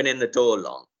 Not been in the door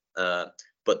long,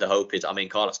 but the hope is,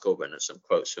 Carlos Corban has some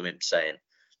quotes from him saying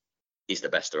he's the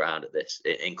best around at this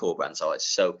in Corban's eyes.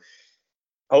 So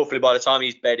hopefully by the time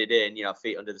he's bedded in,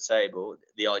 feet under the table,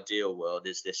 the ideal world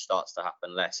is this starts to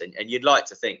happen less. And you'd like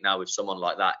to think now with someone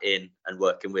like that in and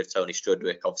working with Tony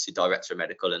Strudwick, obviously Director of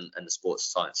Medical and the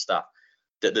sports science staff,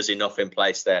 that there's enough in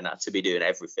place there now to be doing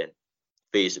everything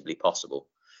feasibly possible.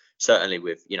 Certainly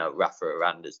with, Rafa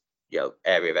Aranda's,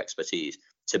 area of expertise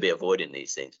to be avoiding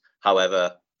these things.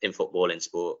 However, in football, in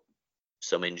sport,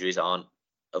 some injuries aren't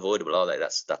avoidable, are they?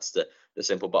 That's the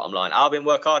simple bottom line. Albion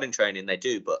work hard in training, they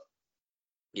do, but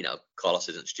Carlos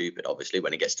isn't stupid. Obviously,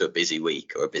 when he gets to a busy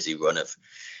week or a busy run of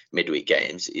midweek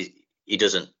games, he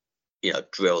doesn't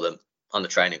drill them on the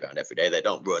training ground every day. They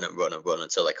don't run and run and run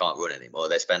until they can't run anymore.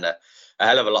 They spend a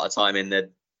hell of a lot of time in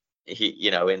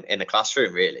the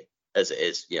classroom, really, as it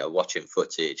is, watching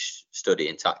footage,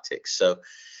 studying tactics. So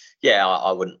yeah,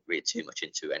 I wouldn't read too much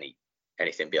into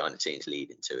anything behind the scenes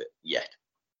leading to it yet.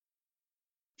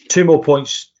 2 more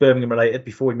points Birmingham related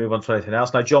before we move on to anything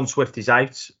else. Now, John Swift is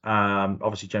out.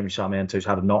 Obviously, Jamie Sarmiento's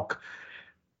had a knock.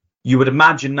 You would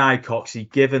imagine now,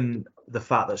 Coxie, given the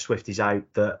fact that Swift is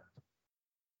out, that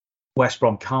West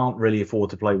Brom can't really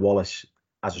afford to play Wallace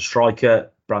as a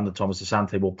striker. Brandon Thomas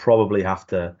Asante will probably have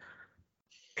to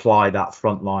ply that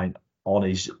front line on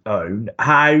his own.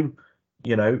 How,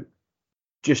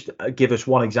 just give us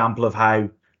one example of how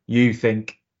you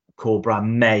think Corbrand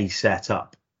may set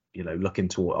up. Looking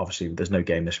to, obviously there's no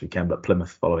game this weekend, but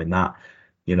Plymouth following that,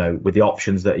 with the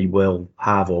options that he will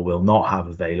have or will not have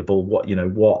available,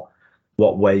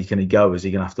 what way can he go? Is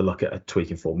he going to have to look at a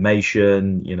tweaking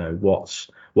formation?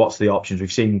 What's the options?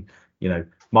 We've seen,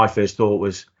 my first thought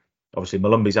was obviously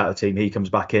Malumbi's out of the team. He comes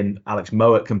back in. Alex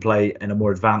Mowat can play in a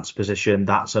more advanced position.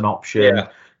 That's an option.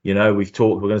 Yeah. We're going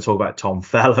to talk about Tom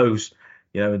Fellows,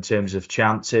 in terms of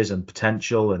chances and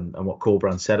potential and what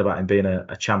Corbrand said about him being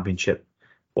a championship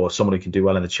or someone who can do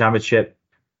well in the championship.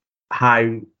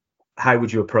 How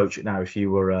would you approach it now if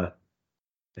you were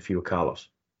Carlos?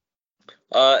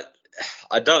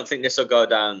 I don't think this will go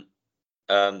down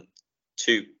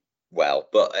too well,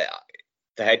 but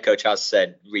the head coach has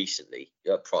said recently,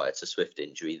 prior to Swift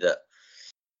injury, that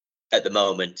at the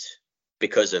moment,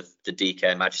 because of the DK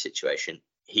and Magic situation,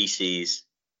 he sees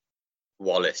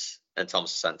Wallace and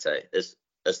Thomas Asante as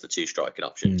the 2 striking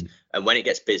options. And when it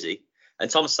gets busy, and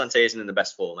Thomas Asante isn't in the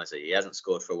best form, has he? He hasn't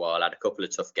scored for a while, had a couple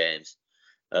of tough games,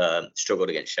 struggled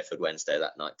against Sheffield Wednesday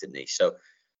that night, didn't he? So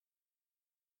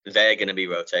they're going to be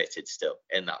rotated still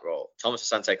in that role. Thomas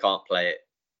Asante can't play it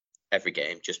every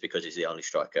game just because he's the only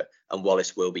striker, and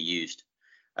Wallace will be used.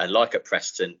 And like at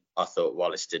Preston, I thought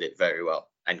Wallace did it very well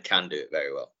and can do it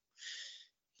very well.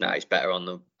 Now he's better on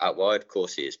the out wide, of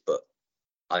course he is, but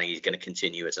I think he's going to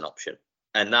continue as an option.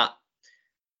 And that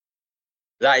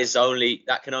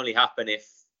can only happen if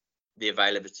the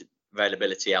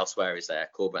availability elsewhere is there.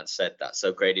 Corban said that.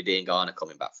 So Grady Diangana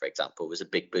coming back, for example, was a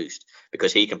big boost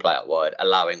because he can play out wide,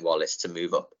 allowing Wallace to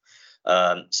move up.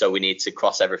 So we need to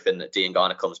cross everything that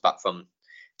Diangana comes back from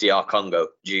DR Congo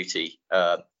duty,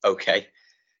 okay.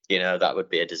 That would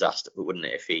be a disaster, wouldn't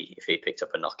it, if he picked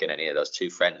up a knock in any of those 2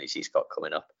 friendlies he's got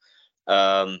coming up.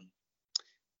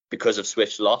 Because of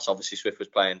Swift's loss, obviously Swift was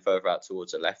playing further out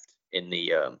towards the left in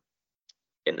the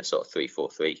sort of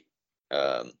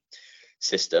 3-4-3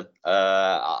 system.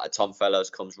 Tom Fellows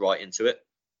comes right into it.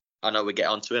 I know we get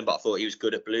onto him, but I thought he was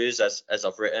good at Blues, as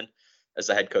I've written, as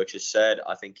the head coach has said.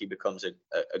 I think he becomes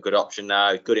a good option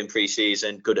now. Good in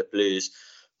pre-season, good at Blues.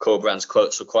 Corbrand's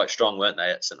quotes were quite strong, weren't they,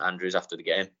 at St Andrews after the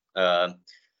game?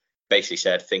 Basically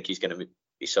said, think he's going to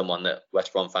be someone that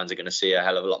West Brom fans are going to see a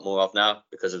hell of a lot more of now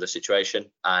because of the situation,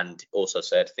 and also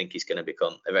said, think he's going to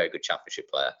become a very good championship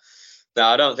player. Now,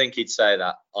 I don't think he'd say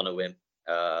that on a whim.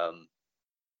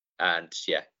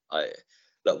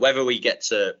 Look, whether we get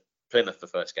to Plymouth the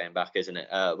first game back, isn't it?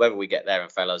 Whether we get there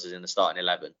and Fellows is in the starting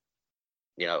 11,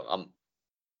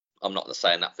 I'm not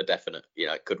saying that for definite.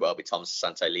 It could well be Thomas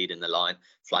Asante leading the line,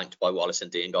 flanked by Wallace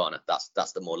and Diangana.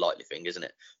 That's the more likely thing, isn't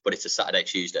it? But it's a Saturday,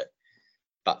 Tuesday,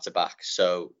 back to back.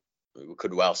 So we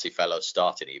could well see Fellows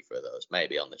starting either of those,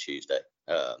 maybe on the Tuesday,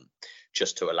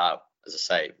 just to allow, as I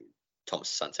say,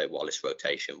 Thomas Asante, Wallace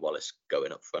rotation, Wallace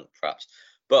going up front, perhaps.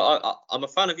 But I'm a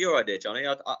fan of your idea, Johnny.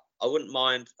 I wouldn't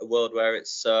mind a world where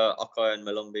it's Okai and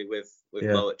Malumbi with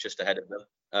Mowat just ahead of them.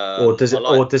 Or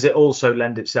does it also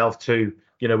lend itself to,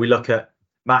 we look at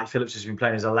Matty Phillips has been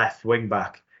playing as a left wing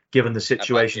back. Given the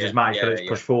situation, does Matty Phillips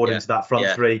push forward into that front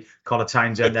three? Connor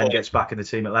Townsend then gets back in the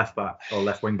team at left back or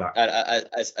left wing back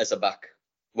as a back.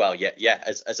 Well,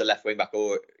 as a left wing back,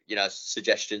 or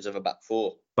suggestions of a back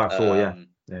four. Back four,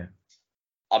 yeah.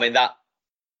 I mean, that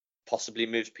possibly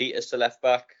moves Peters to left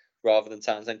back rather than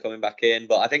Townsend coming back in.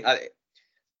 But I think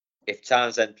if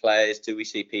Townsend plays, do we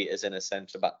see Peters in a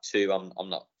centre back 2? I'm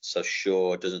not so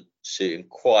sure. It doesn't suit him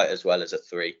quite as well as a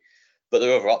 3. But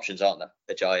there are other options, aren't there?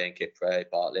 Ajayi and Kipre,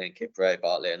 Bartley and Kipre,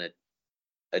 Bartley and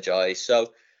Ajayi.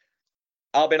 So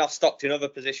Albion have stocked in other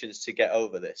positions to get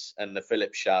over this. And the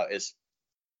Phillips shout is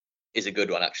a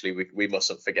good one, actually. We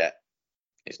mustn't forget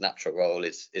his natural role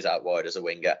is out wide as a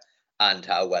winger, and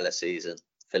how well a season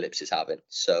Phillips is having.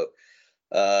 So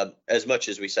as much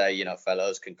as we say,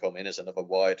 Fellows can come in as another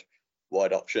wide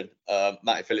option,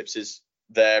 Matty Phillips is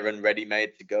there and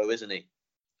ready-made to go, isn't he?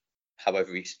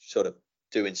 However, he's sort of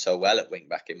doing so well at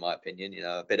wing-back, in my opinion.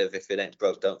 A bit of if it ain't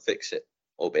broke, don't fix it,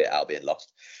 albeit Albion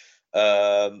lost.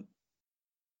 I'm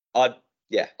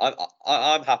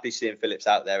happy seeing Phillips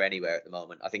out there anywhere at the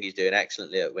moment. I think he's doing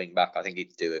excellently at wing-back. I think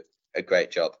he'd do a great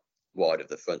job wide of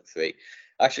the front 3.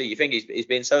 Actually, you think he's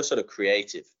been so sort of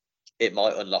creative, it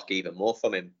might unlock even more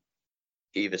from him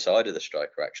either side of the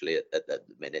striker, actually, at the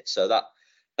minute. So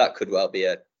that could well be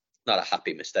not a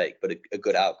happy mistake, but a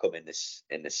good outcome in this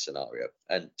scenario.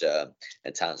 And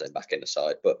Townsend back in the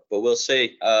side, but we'll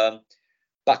see.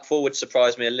 Back forward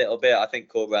surprised me a little bit. I think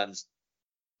Corbrand's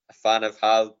a fan of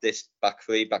how this back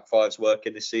 3, back 5's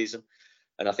working this season,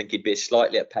 and I think he'd be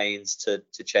slightly at pains to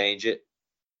change it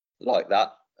like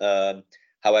that.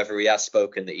 However, he has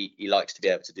spoken that he likes to be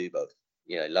able to do both.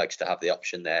 He likes to have the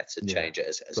option there to change it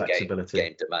as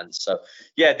game demands. So,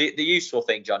 the useful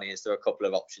thing, Johnny, is there are a couple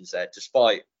of options there.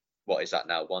 Despite, what is that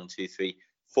now, 1, 2, 3,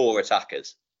 4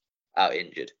 attackers out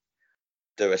injured,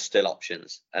 there are still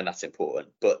options, and that's important.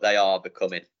 But they are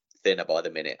becoming thinner by the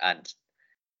minute, and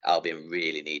Albion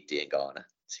really need Diangana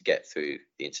to get through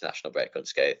the international break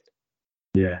unscathed.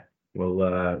 Yeah.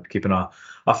 We'll keep our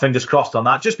fingers crossed on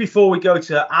that. Just before we go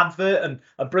to advert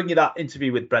and bring you that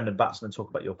interview with Brendan Batson and talk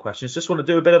about your questions, just want to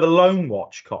do a bit of a loan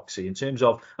watch, Coxie, in terms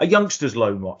of a youngster's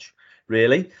loan watch,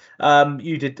 really.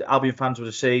 Albion fans would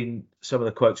have seen some of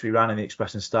the quotes we ran in the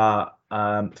Express and Star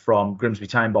from Grimsby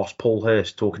Town boss Paul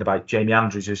Hurst talking about Jamie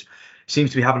Andrews, who seems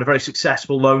to be having a very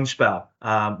successful loan spell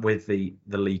with the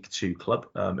League 2 club,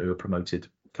 who were promoted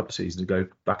couple of seasons ago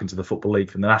back into the Football League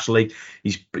from the National League.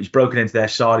 He's broken into their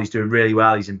side. He's doing really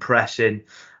well. He's impressing.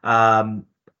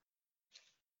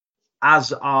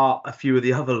 As are a few of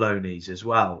the other loanees as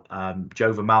well.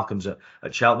 Jovan Malcolm's at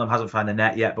Cheltenham, hasn't found a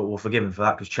net yet, but we'll forgive him for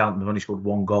that because Cheltenham have only scored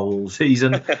 1 goal all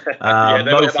season. They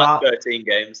won about 13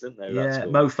 games, didn't they? Yeah,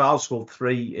 Mo Fowl scored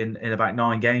 3 in about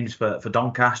 9 games for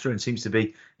Doncaster, and seems to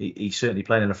be he's certainly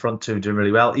playing in the front 2 and doing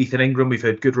really well. Ethan Ingram, we've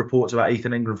heard good reports about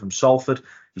Ethan Ingram from Salford.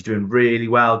 He's doing really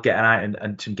well, getting out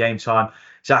and some game time.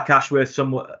 Zach Ashworth,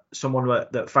 someone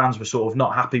that fans were sort of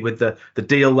not happy with the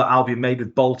deal that Albion made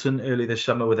with Bolton early this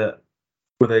summer with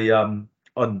an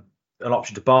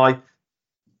option to buy.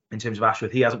 In terms of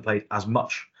Ashworth, he hasn't played as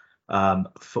much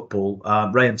football.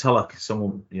 Ryan Tulloch,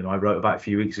 someone I wrote about a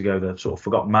few weeks ago, the sort of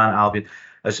forgotten man at Albion,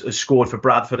 has scored for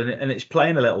Bradford, and it's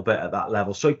playing a little bit at that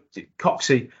level. So,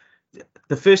 Coxie,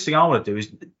 the first thing I want to do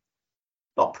is,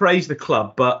 not praise the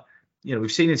club, but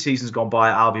we've seen in seasons gone by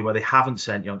at Albion where they haven't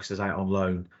sent youngsters out on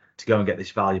loan to go and get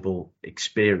this valuable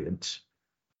experience.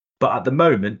 But at the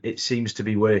moment, it seems to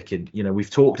be working. We've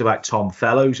talked about Tom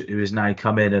Fellows, who has now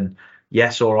come in, and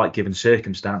yes, all right, given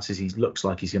circumstances, he looks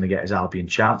like he's going to get his Albion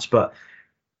chance. But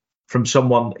from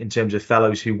someone in terms of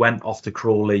Fellows who went off to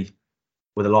Crawley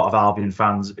with a lot of Albion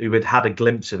fans who had a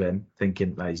glimpse of him,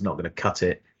 thinking he's not going to cut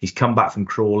it. He's come back from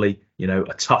Crawley,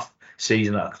 a tough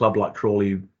season at a club like Crawley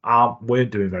who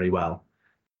weren't doing very well,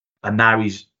 and now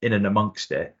he's in and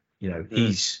amongst it.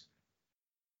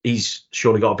 He's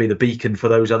surely got to be the beacon for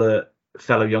those other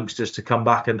fellow youngsters to come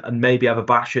back and maybe have a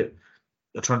bash at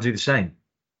trying to do the same.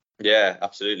 Yeah,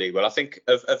 absolutely. Well, I think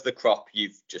of the crop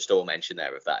you've just all mentioned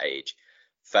there of that age,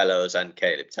 Fellows and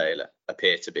Caleb Taylor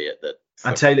appear to be at the...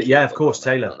 And Taylor, yeah, of course,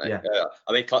 Taylor, yeah.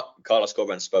 I mean, Carlos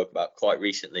Corberan spoke about quite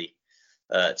recently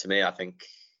to me, I think,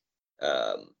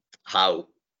 how,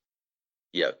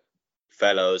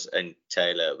 Fellows and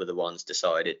Taylor were the ones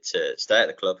decided to stay at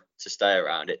the club, to stay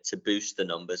around it, to boost the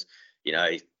numbers.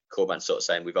 Corberan sort of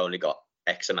saying we've only got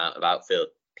X amount of outfield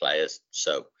players,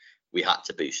 so we had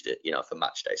to boost it, for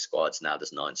match day squads. Now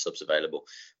there's 9 subs available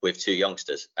with 2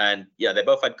 youngsters. And they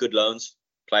both had good loans,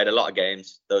 played a lot of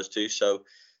games, those two. So,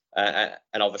 and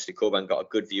obviously Corberan got a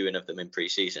good viewing of them in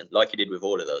pre-season, like he did with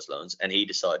all of those loans. And he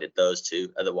decided those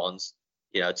 2 are the ones,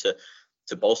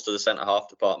 to bolster the centre half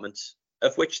department,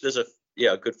 of which there's a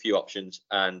good few options,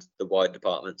 and the wide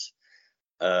departments,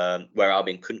 where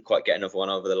Albion couldn't quite get another one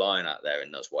over the line out there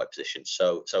in those wide positions.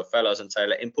 So Fellows and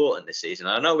Taylor important this season.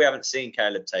 I know we haven't seen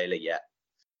Caleb Taylor yet,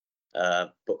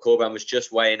 but Corberan was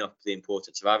just weighing up the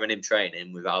importance of having him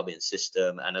training with Albion's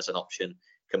system and as an option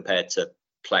compared to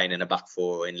playing in a back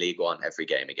 4 in League One every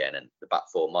game again. And the back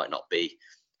 4 might not be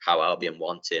how Albion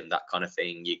want him, that kind of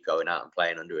thing. You going out and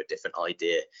playing under a different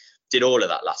idea. Did all of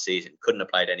that last season. Couldn't have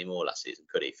played any more last season,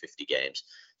 could he? 50 games.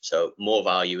 So more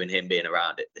value in him being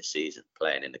around it this season,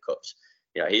 playing in the cups.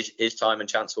 His time and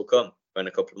chance will come when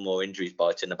a couple more injuries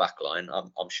bite in the back line.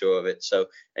 I'm sure of it. So,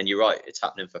 and you're right, it's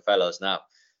happening for Fellows now.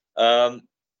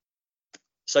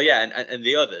 So yeah, and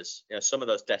the others, some of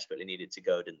those desperately needed to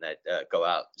go, didn't they? Go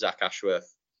out. Zach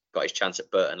Ashworth got his chance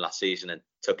at Burton last season and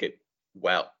took it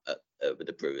well with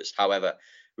the Brewers. However,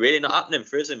 really not happening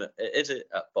for him, is it,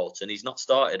 at Bolton? He's not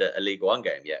started a League One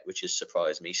game yet, which has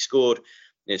surprised me. He scored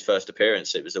in his first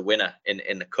appearance. It was a winner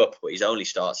in the Cup, but his only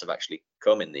starts have actually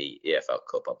come in the EFL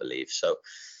Cup, I believe. So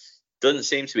doesn't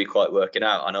seem to be quite working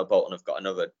out. I know Bolton have got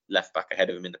another left back ahead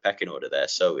of him in the pecking order there.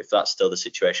 So if that's still the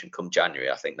situation come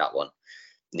January, I think that one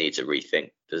needs a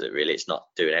rethink. Does it really? It's not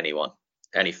doing anyone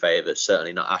any favours.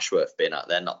 Certainly not Ashworth being out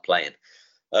there, not playing.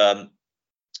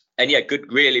 And yeah,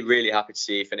 good. Really, really happy to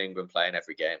see Ethan Ingram playing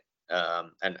every game,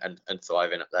 and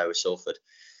thriving up there with Salford.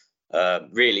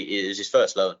 Really, it was his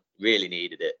first loan. Really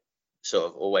needed it. Sort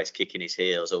of always kicking his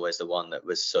heels, always the one that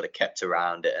was sort of kept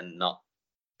around it and not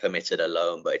permitted a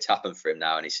loan. But it's happened for him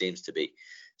now, and he seems to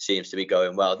be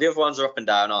going well. The other ones are up and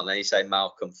down, aren't they? You say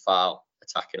Malcolm, Fowl,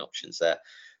 attacking options there.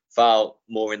 Fowl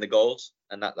more in the goals,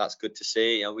 and that's good to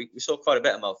see. We saw quite a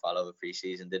bit of Mo Fowl over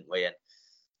pre-season, didn't we? And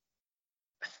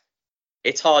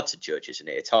it's hard to judge, isn't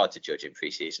it? It's hard to judge in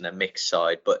pre-season, a mixed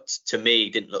side. But to me, he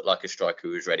didn't look like a striker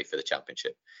who was ready for the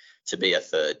Championship to be a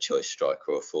third choice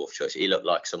striker or a fourth choice. He looked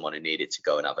like someone who needed to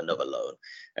go and have another loan.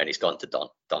 And he's gone to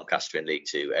Doncaster in League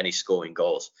Two, and he's scoring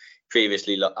goals.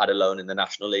 Previously had a loan in the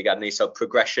National League, hadn't he? So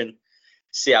progression.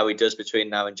 See how he does between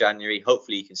now and January.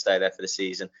 Hopefully he can stay there for the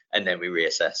season, and then we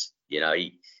reassess.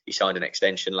 He signed an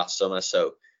extension last summer,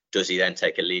 so does he then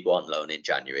take a League One loan in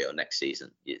January or next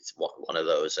season? It's one of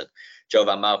those. And Joe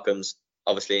Van Malcolm's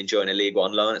obviously enjoying a League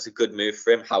One loan. It's a good move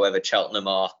for him. However, Cheltenham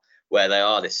are where they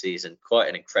are this season. Quite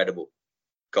an incredible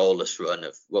goalless run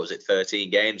of, 13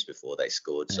 games before they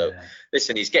scored. Yeah. So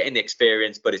listen, he's getting the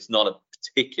experience, but it's not a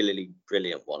particularly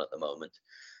brilliant one at the moment.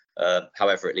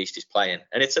 However, at least he's playing,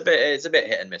 and it's a bit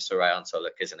hit and miss for Ryan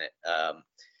Tulloch, isn't it?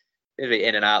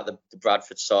 In and out the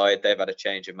Bradford side. They've had a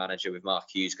change of manager with Mark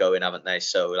Hughes going, haven't they?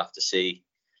 So we'll have to see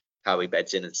how he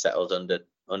beds in and settles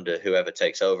under whoever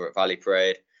takes over at Valley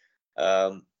Parade.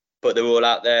 But they're all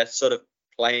out there sort of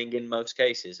playing in most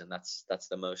cases, and that's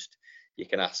the most you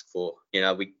can ask for.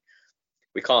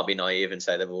 We can't be naive and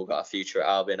say they've all got a future at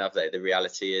Albion, have they? The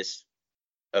reality is,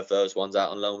 of those ones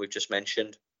out on loan we've just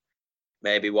mentioned,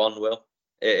 maybe one will.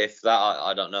 If that,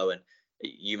 I don't know. And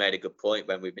you made a good point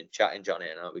when we've been chatting, Johnny,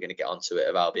 and we're going to get onto it,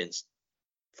 of Albion's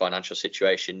financial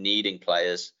situation, needing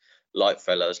players like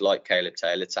Fellows, like Caleb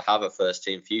Taylor, to have a first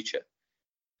team future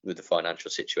with the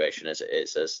financial situation as it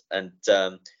is. And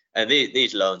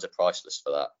these loans are priceless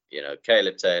for that.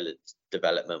 Caleb Taylor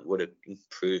development would have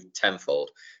improved tenfold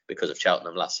because of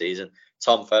Cheltenham last season.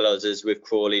 Tom Fellows is with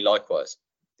Crawley likewise.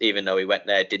 Even though he went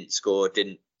there, didn't score,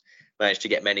 didn't manage to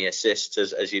get many assists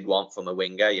as you'd want from a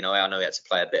winger. You know, I know he had to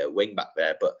play a bit of wing back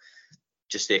there, but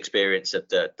just the experience of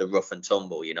the rough and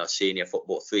tumble, you know, senior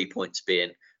football, 3 points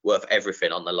being worth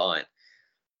everything on the line,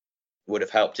 would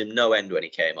have helped him no end when he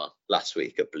came on last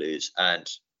week at Blues. And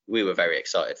we were very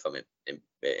excited from him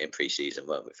in pre-season,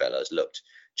 weren't we, fellas? Looked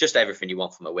just everything you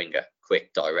want from a winger: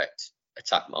 quick, direct,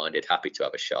 attack-minded, happy to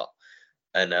have a shot.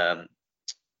 And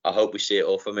I hope we see it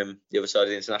all from him the other side of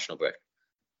the international break.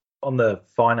 On the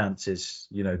finances,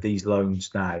 you know, these loans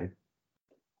now,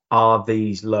 are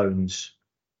these loans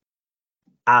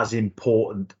as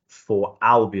important for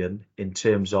Albion in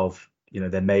terms of, you know,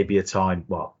 there may be a time,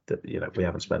 well, you know, we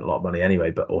haven't spent a lot of money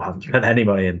anyway, but or haven't spent any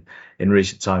money in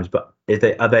recent times, but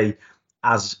are they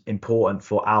as important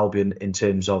for Albion in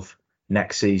terms of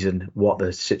next season, what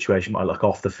the situation might look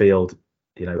off the field,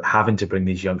 you know, having to bring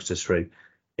these youngsters through?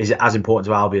 Is it as important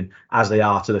to Albion as they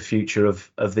are to the future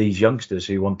of these youngsters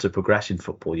who want to progress in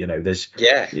football? You know, there's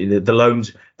the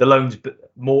loans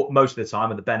most of the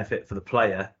time are the benefit for the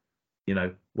player, you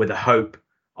know, with the hope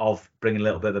of bringing a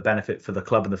little bit of a benefit for the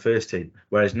club and the first team.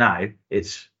 Whereas now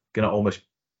it's going to almost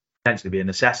potentially be a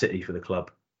necessity for the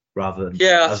club rather than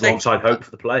alongside hope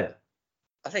for the player.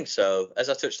 I think so. As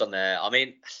I touched on there, I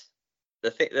mean,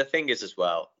 the thing is as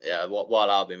well,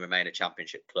 while Albion remain a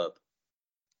championship club,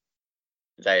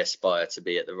 they aspire to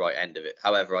be at the right end of it.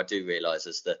 However, I do realise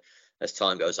as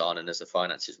time goes on and as the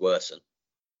finances worsen,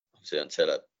 obviously until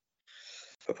a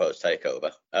proposed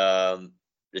takeover,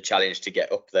 the challenge to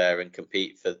get up there and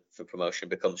compete for promotion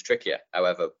becomes trickier.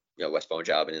 However, you know, West Bromwich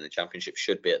Albion in the championship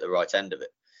should be at the right end of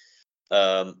it.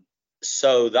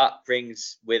 So that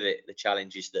brings with it the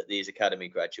challenges that these academy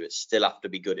graduates still have to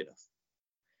be good enough.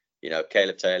 You know,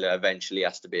 Caleb Taylor eventually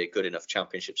has to be a good enough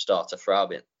championship starter for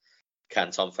Albion.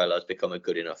 Can Tom Fellows become a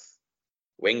good enough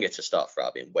winger to start for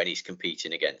Albion when he's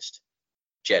competing against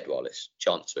Jed Wallace,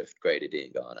 John Swift, Grady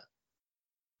Dean Garner?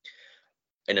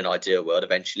 In an ideal world,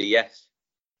 eventually, yes.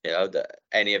 You know,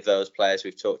 any of those players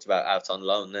we've talked about out on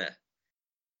loan there,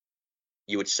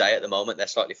 you would say at the moment they're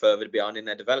slightly further behind in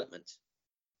their development.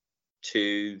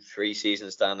 2-3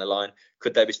 seasons down the line,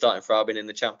 could they be starting for Albion in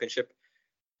the championship?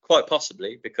 Quite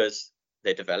possibly, because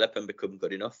they develop and become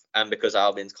good enough, and because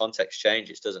Albion's context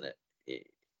changes, doesn't it?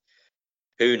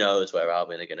 Who knows where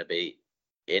Albion are going to be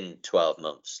in 12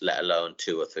 months, let alone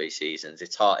 2 or 3 seasons.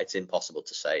 It's impossible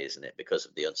to say, isn't it, because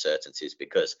of the uncertainties,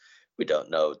 because we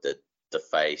don't know the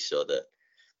face or the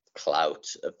clout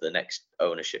of the next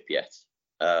ownership yet.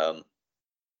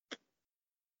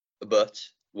 But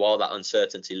while that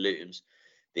uncertainty looms,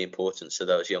 the importance of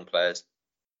those young players,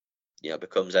 you know,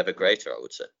 becomes ever greater, I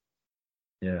would say.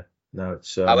 Yeah, no,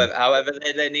 it's however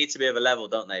they need to be of a level,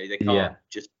 don't they? They can't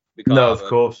of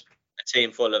course, a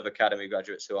team full of academy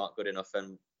graduates who aren't good enough.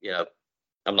 And, you know,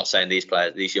 I'm not saying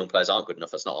these young players aren't good enough.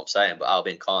 That's not what I'm saying. But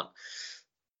Albion can't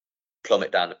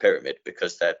plummet down the pyramid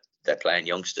because they're playing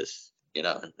youngsters. You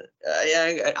know,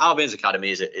 Albion's academy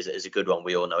is a good one.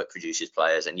 We all know it produces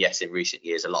players, and yes, in recent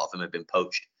years, a lot of them have been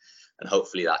poached, and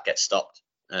hopefully that gets stopped.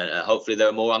 And hopefully there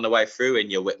are more on the way through in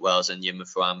your Whitwells and your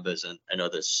Maframbas and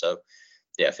others. So,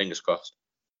 yeah, fingers crossed.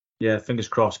 Yeah, fingers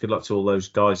crossed. Good luck to all those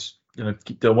guys. You know,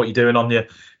 keep doing what you're doing on your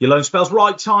loan spells.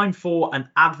 Right, time for an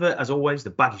advert. As always,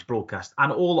 the Baggies broadcast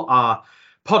and all our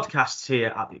podcasts here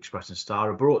at the Express and Star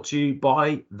are brought to you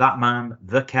by that man,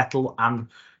 the Kettle, and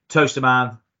Toaster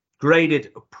Man,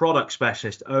 graded product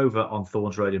specialist over on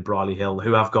Thorns Road in Briley Hill,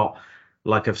 who have got,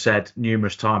 like I've said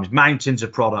numerous times, mountains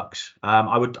of products.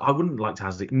 I wouldn't like to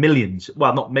hazard millions.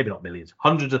 Well, maybe not millions,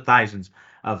 hundreds of thousands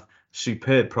of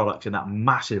superb products in that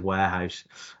massive warehouse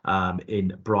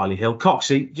in Briley Hill.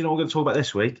 Coxie, do you know what we're going to talk about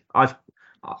this week? I've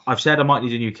said I might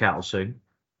need a new kettle soon.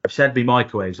 I've said my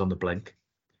microwave's on the blink.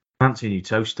 Fancy a new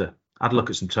toaster. I had a look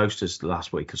at some toasters the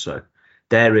last week or so.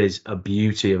 There is a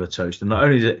beauty of a toaster. Not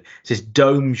only is it this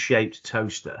dome-shaped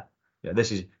toaster. Yeah,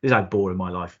 this is how boring my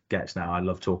life gets now. I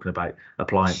love talking about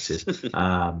appliances.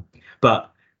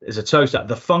 But there's a toaster.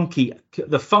 The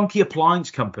funky appliance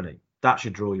company. That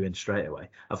should draw you in straight away.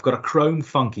 I've got a Chrome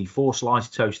Funky 4-slice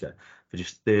toaster for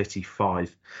just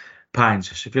 £35.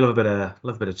 So if you love a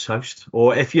bit of toast,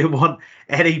 or if you want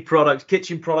any products,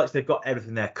 kitchen products, they've got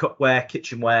everything there: cookware,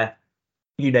 kitchenware,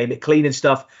 you name it, cleaning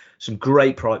stuff. Some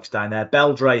great products down there: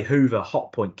 Beldray, Hoover,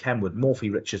 Hotpoint, Kenwood,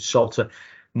 Morphy, Richards, Salter,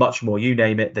 much more. You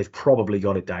name it, they've probably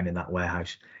got it down in that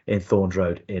warehouse in Thorns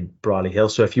Road in Briley Hill.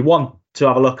 So if you want to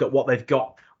have a look at what they've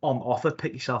got on offer,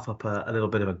 pick yourself up a little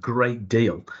bit of a great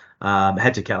deal.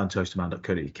 Head to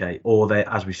kettleandtoasterman.co.uk, or they,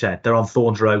 as we said, they're on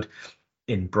Thorns Road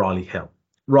in Briley Hill.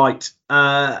 Right.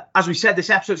 As we said, this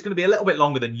episode's going to be a little bit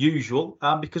longer than usual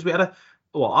because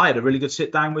I had a really good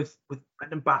sit down with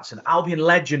Brendan Batson, Albion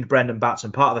legend Brendan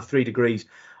Batson, part of the 3 Degrees,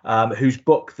 whose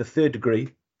book, The Third Degree,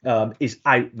 is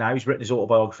out now. He's written his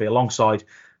autobiography alongside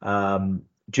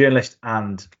journalist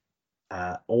and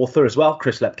author as well,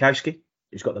 Chris Lepkowski,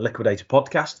 who's got the Liquidator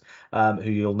podcast, who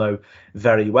you'll know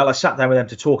very well. I sat down with them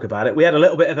to talk about it. We had a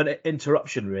little bit of an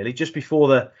interruption, really, just before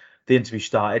the interview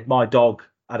started. My dog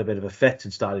had a bit of a fit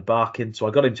and started barking, so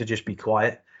I got him to just be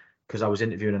quiet because I was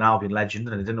interviewing an Albion legend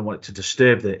and I didn't want it to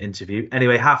disturb the interview.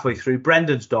 Anyway, halfway through,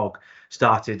 Brendan's dog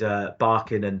started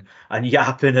barking and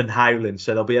yapping and howling,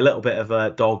 so there'll be a little bit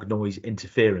of dog noise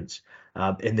interference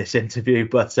in this interview.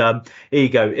 But here you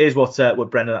go. Here's what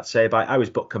Brendan had to say about how his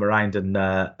book come around and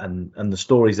the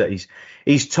stories that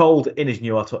he's told in his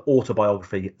new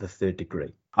autobiography, The Third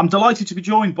Degree. I'm delighted to be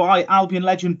joined by Albion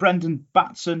legend Brendan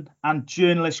Batson and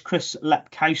journalist Chris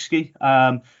Lepkowski,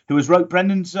 who has wrote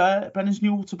Brendan's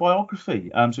new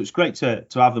autobiography. So it's great to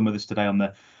have them with us today on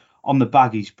the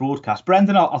Baggies broadcast.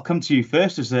 Brendan, I'll come to you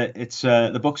first, as it's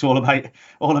the book's all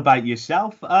about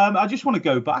yourself. I just want to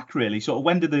go back, really. Sort of,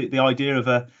 when did the idea of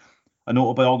an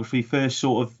autobiography first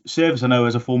sort of service? I know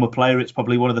as a former player, it's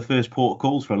probably one of the first port of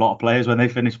calls for a lot of players when they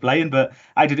finish playing. But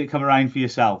how did it come around for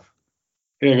yourself?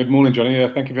 Yeah, good morning,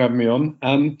 Johnny. Thank you for having me on.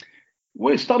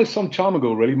 Well, it started some time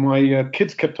ago, really. My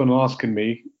kids kept on asking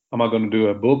me, am I going to do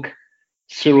a book?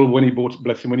 Cyril,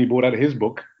 bless him, when he bought out his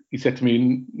book, he said to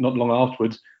me not long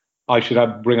afterwards, I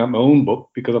should bring out my own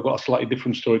book because I've got a slightly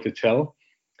different story to tell.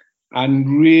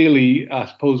 And really, I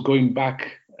suppose going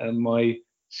back, my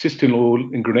sister-in-law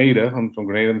in Grenada, I'm from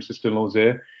Grenada, my sister-in-law's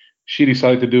there, she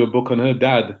decided to do a book on her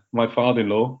dad, my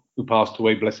father-in-law, who passed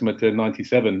away, bless him, at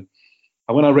 97.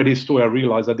 And when I read his story, I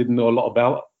realized I didn't know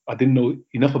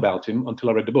enough about him until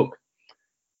I read the book.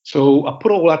 So I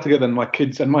put all that together, and my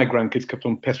kids and my grandkids kept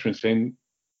on pestering, saying,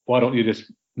 why don't you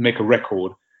just make a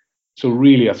record? So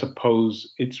really, I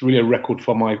suppose it's really a record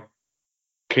for my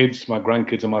kids, my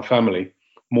grandkids, and my family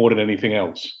more than anything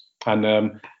else.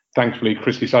 And thankfully,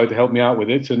 Chris decided to help me out with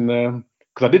it. And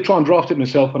because I did try and draft it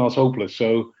myself and I was hopeless.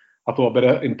 So I thought I'd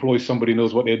better employ somebody who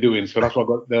knows what they're doing. So that's why I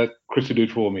got Chris to do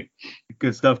it for me.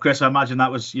 Good stuff, Chris. I imagine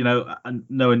that was,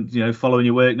 knowing, following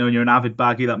your work, knowing you're an avid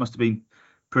baggie, that must have been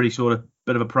pretty sort of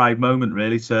bit of a proud moment,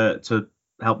 really, to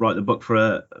help write the book for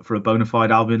a bona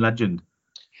fide Albion legend.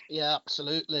 Yeah,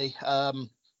 absolutely. I'd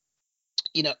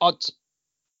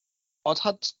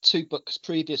had 2 books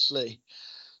previously,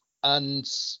 and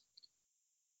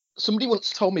somebody once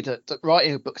told me that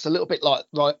writing a book is a little bit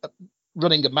like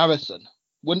running a marathon.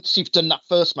 Once you've done that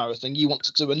first marathon, you want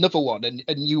to do another one, and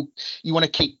you want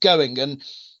to keep going. And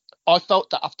I felt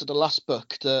that after the last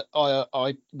book that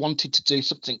I wanted to do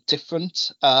something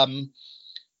different. And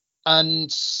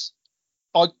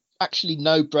I actually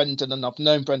know Brendan, and I've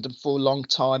known Brendan for a long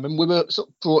time, and we were sort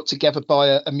of brought together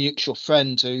by a mutual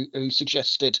friend who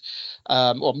suggested,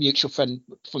 or mutual friend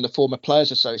from the former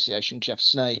Players Association, Jeff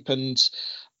Snape, and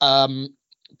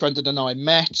Brendan and I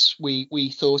met. We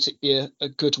thought it'd be a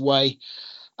good way,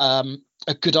 a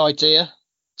good idea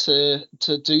to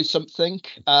do something,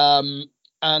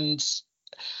 and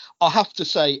I have to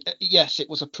say, yes, it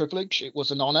was a privilege, it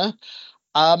was an honour.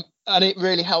 And it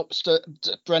really helps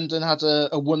that Brendan had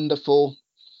a wonderful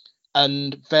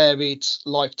and varied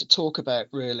life to talk about,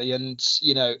 really. And,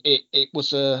 it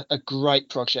was a great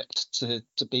project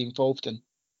to be involved in.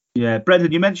 Yeah,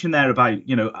 Brendan, you mentioned there about,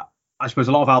 I suppose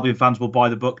a lot of Albion fans will buy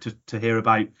the book to hear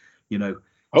about,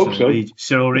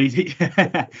 Cyril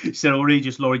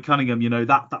Regis, Laurie Cunningham,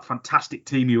 that fantastic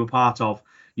team you were part of,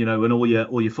 and all your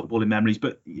footballing memories.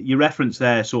 But you referenced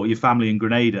there sort of your family in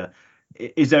Grenada.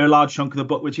 Is there a large chunk of the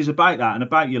book which is about that and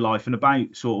about your life and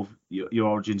about sort of your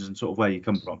origins and sort of where you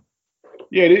come from?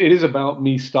 Yeah, it is about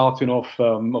me starting off.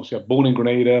 Obviously, I'm born in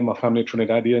Grenada, my family are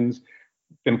Trinidadians.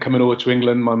 Then coming over to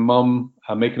England, my mum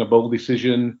making a bold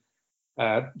decision.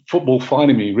 Football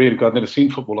finding me, really, because I'd never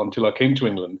seen football until I came to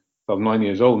England. I was 9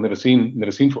 years old, never seen,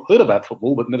 heard about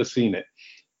football, but never seen it.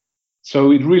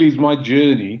 So it really is my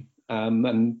journey.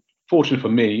 And fortunately for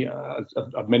me,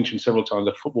 I've mentioned several times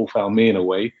that football found me in a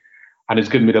way. And it's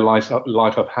given me the life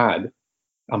I've had.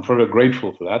 I'm forever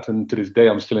grateful for that. And to this day,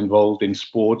 I'm still involved in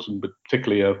sports, and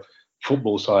particularly a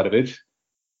football side of it.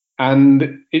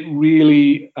 And it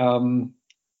really,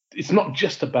 it's not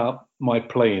just about my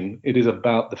playing. It is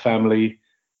about the family,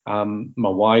 my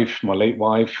wife, my late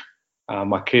wife,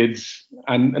 my kids,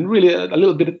 and really a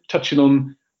little bit of touching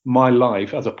on my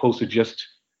life as opposed to just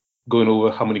going over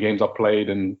how many games I played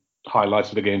and highlights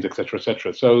of the games, etc.,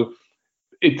 etc. So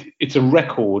it's a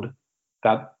record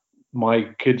that my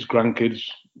kids, grandkids,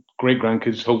 great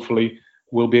grandkids, hopefully,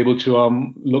 we'll be able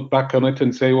to look back on it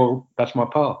and say, well, that's my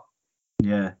part.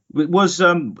 Yeah, it was.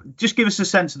 Just give us a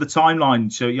sense of the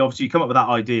timeline. So you come up with that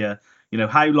idea.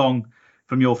 How long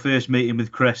from your first meeting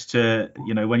with Chris to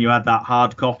when you had that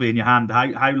hard copy in your hand?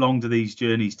 How long do these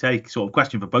journeys take? Sort of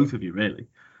question for both of you, really.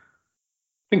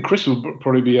 I think Chris will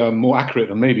probably be more accurate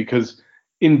than me, because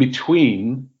in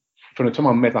between, from the time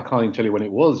I met, I can't even tell you when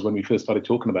it was when we first started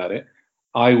talking about it.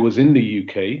 I was in the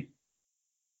UK.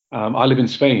 I live in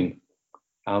Spain,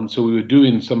 so we were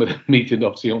doing some of the meetings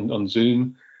obviously on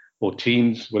Zoom or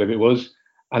Teams, whatever it was.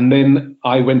 And then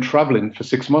I went traveling for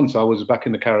 6 months. I was back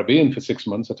in the Caribbean for 6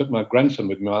 months. I took my grandson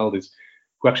with me, my eldest,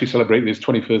 who actually celebrated his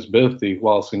 21st birthday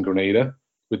whilst in Grenada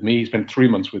with me. He spent 3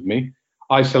 months with me.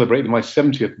 I celebrated my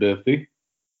 70th birthday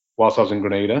whilst I was in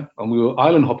Grenada, and we were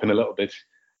island hopping a little bit.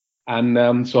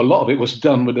 And so a lot of it was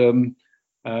done with,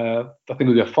 I think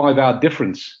it was a 5-hour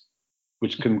difference,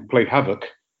 which can play havoc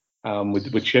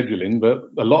with scheduling. But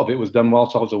a lot of it was done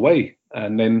whilst I was away.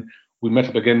 And then we met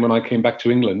up again when I came back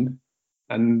to England,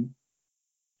 and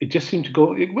it just seemed to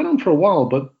go. It went on for a while,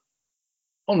 but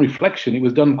on reflection, it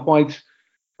was done quite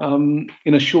in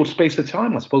a short space of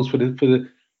time, I suppose, for the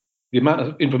amount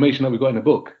of information that we got in the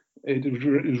book. It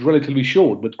was relatively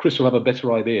short, but Chris will have a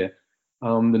better idea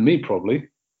than me, probably.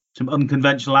 Some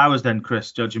unconventional hours then,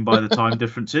 Chris, judging by the time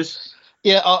differences.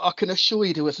 Yeah, I can assure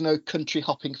you there was no country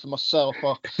hopping for myself.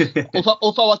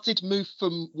 Although I did move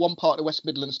from one part of the West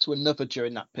Midlands to another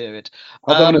during that period.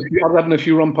 I was having a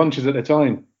few rum punches at the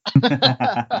time.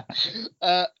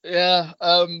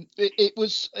 It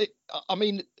was. I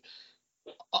mean,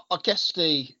 I guess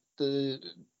the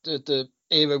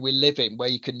era we live in, where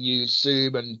you can use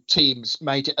Zoom and Teams,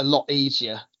 made it a lot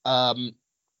easier.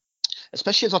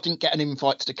 Especially as I didn't get an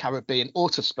invite to the Caribbean or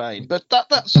to Spain, but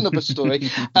that's another story.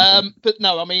 But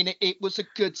no, I mean, it was a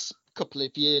good couple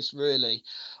of years, really.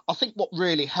 I think what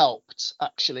really helped,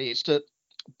 actually, is that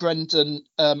Brendan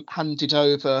handed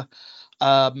over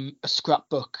a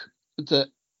scrapbook that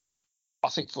I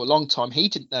think for a long time he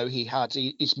didn't know he had.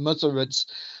 His mother had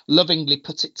lovingly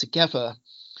put it together.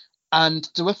 And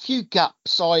there were a few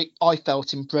gaps I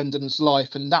felt in Brendan's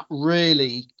life, and that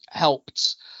really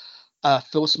helped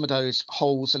fill some of those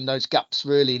holes and those gaps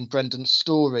really in Brendan's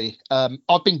story.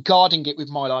 I've been guarding it with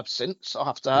my life since, I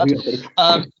have to add. Get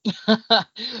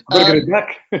it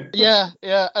back. yeah,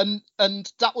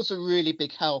 and that was a really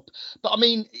big help. But I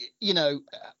mean,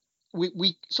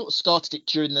 we sort of started it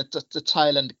during the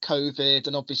tail end of COVID,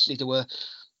 and obviously there were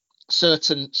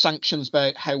certain sanctions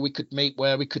about how we could meet,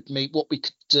 where we could meet, what we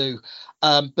could do.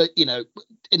 But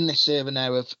in this era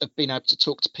now of being able to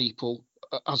talk to people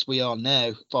as we are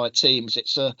now via Teams,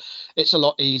 it's a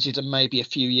lot easier than maybe a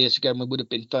few years ago when we would have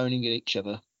been phoning at each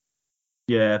other.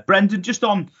 Yeah, Brendan, just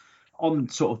on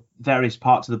sort of various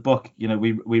parts of the book,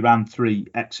 we ran 3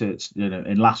 excerpts,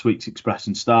 in last week's Express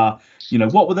and Star.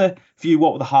 What were the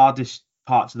hardest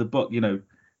parts of the book?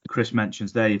 Chris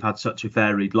mentions there you've had such a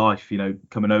varied life,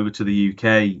 coming over to the UK.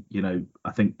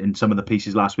 I think in some of the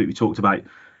pieces last week we talked about,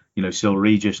 Cyril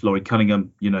Regis, Laurie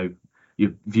Cunningham,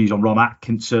 your views on Ron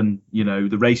Atkinson,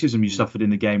 the racism you suffered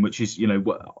in the game, which is,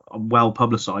 well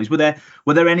publicised. Were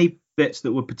there any bits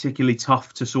that were particularly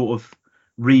tough to sort of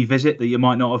revisit that you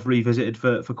might not have revisited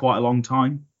for quite a long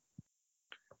time?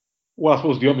 Well, I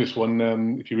suppose the obvious one,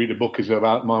 if you read the book, is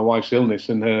about my wife's illness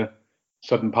and her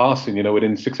sudden passing,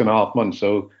 within 6.5 months.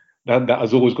 So that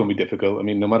is always going to be difficult. I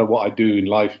mean, no matter what I do in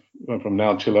life from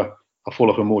now until I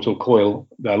fall off a mortal coil,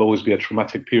 there'll always be a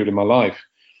traumatic period in my life.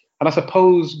 And I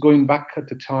suppose going back at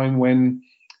the time when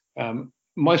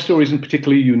my story isn't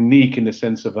particularly unique in the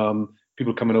sense of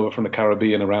people coming over from the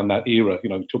Caribbean around that era,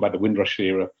 talk about the Windrush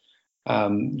era,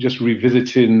 just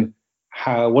revisiting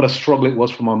what a struggle it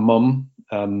was for my mum,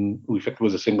 who effectively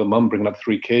was a single mum bringing up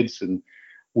 3 kids, and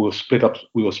we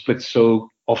were split so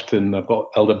often. I've got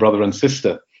elder brother and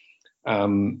sister.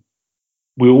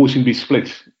 We always seemed to be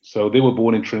split. So they were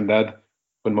born in Trinidad.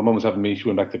 When my mum was having me, she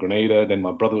went back to Grenada. Then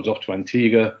my brother was off to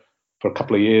Antigua for a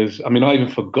couple of years. I mean, I even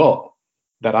forgot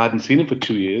that I hadn't seen him for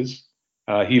 2 years.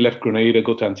 He left Grenada,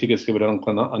 go to Antigua, stay with an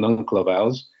uncle of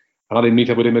ours. And I didn't meet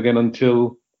up with him again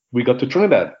until we got to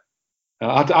Trinidad.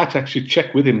 I had to actually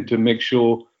check with him to make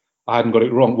sure I hadn't got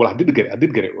it wrong. Well, I did get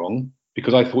it wrong,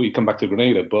 because I thought he'd come back to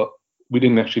Grenada, but we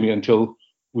didn't actually meet until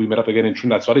we met up again in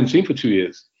Trinidad. So I didn't see him for 2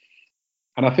 years.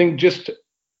 And I think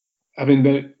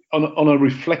on a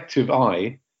reflective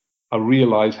eye, I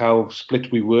realized how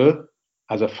split we were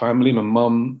as a family, my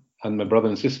mum and my brother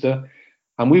and sister.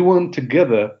 And we weren't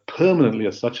together permanently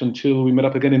as such until we met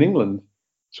up again in England.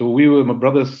 So my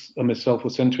brothers and myself were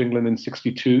sent to England in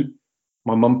 1962.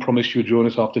 My mum promised she would join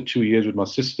us after 2 years with my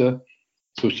sister.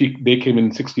 So they came in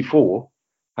 1964.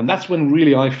 And that's when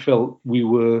really I felt we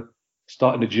were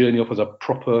starting the journey off as a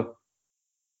proper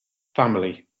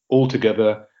family, all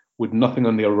together, with nothing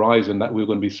on the horizon that we were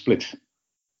going to be split.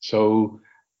 So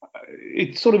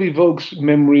it sort of evokes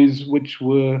memories which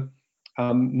were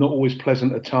not always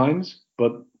pleasant at times,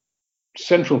 but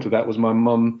central to that was my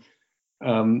mum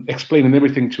explaining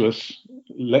everything to us,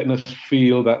 letting us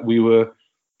feel that we were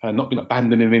not being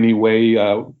abandoned in any way.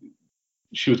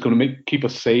 She was going to keep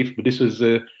us safe, but this was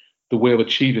the way of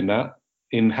achieving that,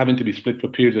 in having to be split for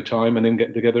periods of time and then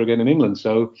get together again in England.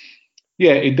 So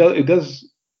yeah, it does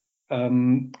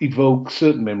evoke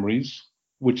certain memories,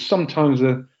 which sometimes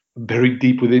are buried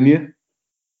deep within you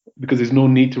because there's no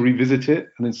need to revisit it.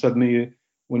 And then suddenly,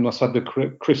 when I started,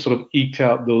 Chris sort of eked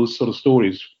out those sort of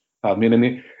stories. I mean,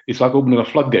 and it's like opening a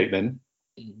floodgate then,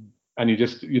 and you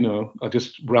just, I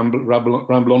just ramble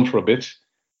on for a bit,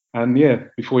 and yeah,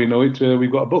 before you know it,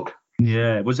 we've got a book.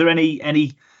 Yeah. Was there any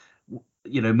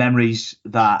memories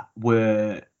that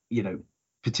were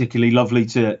particularly lovely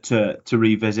to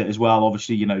revisit as well?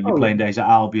 Obviously, your playing days at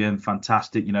Albion,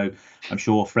 fantastic. I'm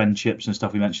sure friendships and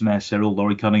stuff we mentioned there, Cyril,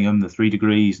 Laurie Cunningham, the 3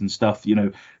 Degrees and stuff.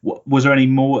 Was there any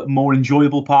more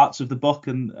enjoyable parts of the book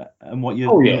and what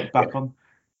you look back on?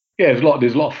 Yeah,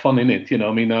 there's a lot of fun in it.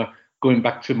 I mean, going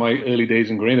back to my early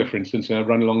days in Grenada, for instance, I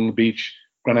ran along the beach,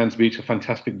 Granans Beach, a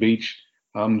fantastic beach,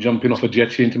 jumping off a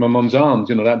jetty into my mum's arms.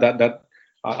 That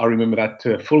I remember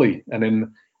that fully. And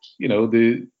then,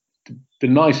 the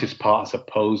nicest part, I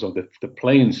suppose, of the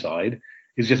playing side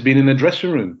is just being in the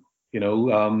dressing room.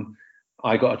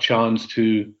 I got a chance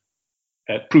to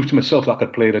prove to myself that I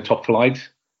could play at a top flight.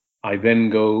 I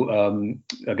then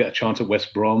I get a chance at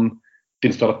West Brom.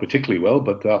 Didn't start off particularly well,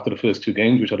 but after the first 2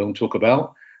 games, which I don't talk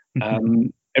about,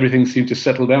 everything seemed to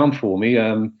settle down for me.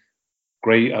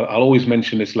 Great. I'll always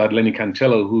mention this lad, Lenny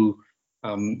Cantello, who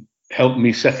helped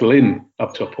me settle in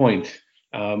up to a point.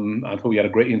 I thought he had a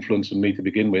great influence on me to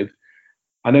begin with.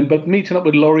 And then, but meeting up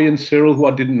with Laurie and Cyril, who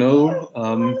I didn't know,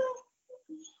 and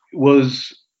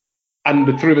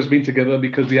the 3 of us being together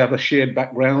because we have a shared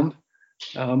background,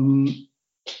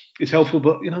 it's helpful.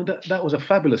 But that was a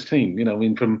fabulous team. I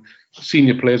mean, from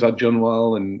senior players like John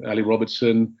Weil and Ali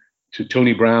Robertson to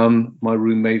Tony Brown, my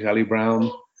roommate Ali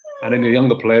Brown, and then the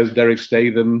younger players, Derek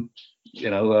Statham,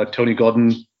 Tony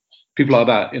Godden, people like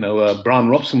that. Brian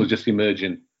Robson was just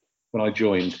emerging when I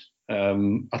joined.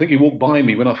 I think he walked by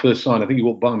me when I first signed. I think he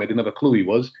walked by me. I didn't have a clue who he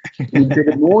was. He said,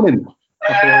 "Good morning."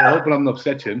 I thought, I hope I'm not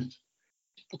upset him.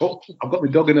 Oh, I've got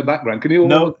my dog in the background. Can you?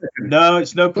 No,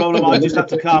 it's no problem. I just had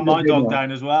to calm my dog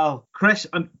down as well. Chris,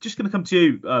 I'm just going to come to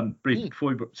you briefly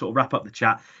before we sort of wrap up the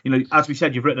chat. As we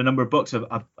said, you've written a number of books.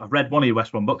 I've read one of your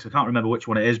West Brom books. I can't remember which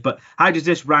one it is, but how does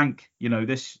this rank?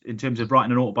 This in terms of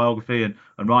writing an autobiography and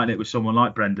writing it with someone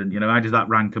like Brendan. How does that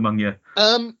rank among your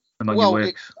your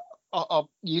works? I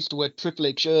used the word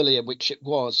privilege earlier, which it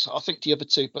was. I think the other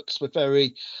 2 books were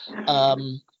very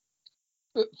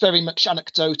much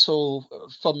anecdotal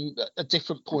from a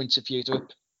different point of view. There were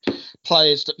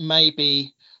players that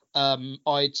maybe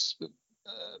I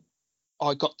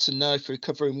got to know through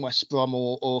covering West Brom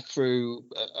or through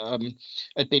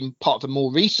had been part of a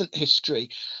more recent history.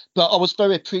 But I was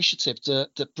very appreciative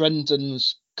that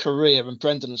Brendan's career and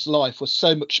Brendan's life was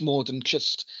so much more than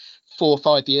just 4 or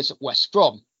 5 years at West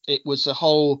Brom. It was a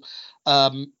whole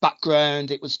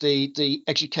background. It was the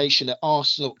education at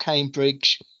Arsenal,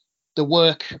 Cambridge, the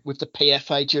work with the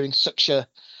PFA during such a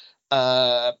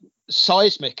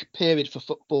seismic period for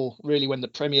football, really, when the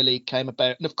Premier League came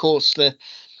about, and of course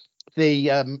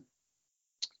the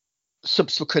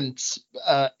subsequent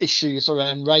issues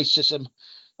around racism,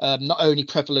 not only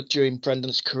prevalent during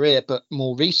Brendan's career but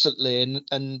more recently,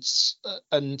 and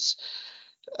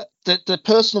the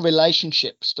personal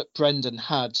relationships that Brendan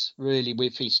had really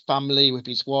with his family, with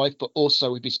his wife, but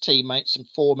also with his teammates and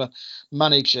former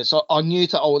managers. I knew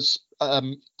that I was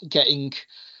getting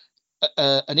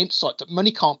an insight that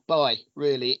money can't buy,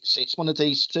 really. It's one of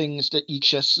these things that you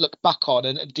just look back on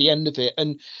and at the end of it.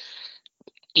 And,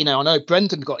 I know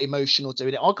Brendan got emotional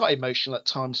doing it. I got emotional at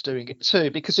times doing it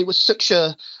too, because it was such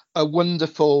a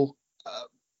wonderful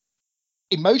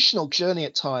emotional journey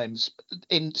at times,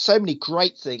 in so many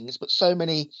great things, but so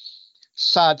many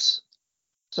sad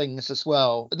things as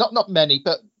well. Not many,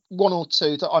 but 1 or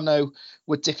 2 that I know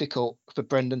were difficult for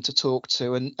Brendan to talk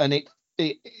to, and it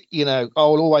I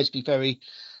will always be very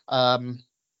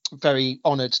very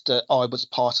honoured that I was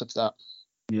part of that.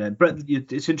 Yeah, Brett,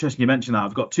 it's interesting you mentioned that.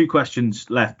 I've got 2 questions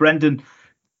left. Brendan,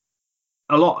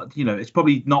 a lot, it's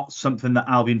probably not something that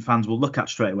Albion fans will look at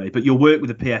straight away, but your work with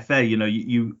the PFA,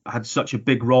 you had such a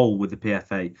big role with the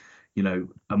PFA.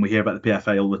 and we hear about the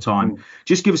PFA all the time.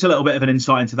 Just give us a little bit of an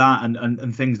insight into that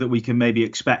and things that we can maybe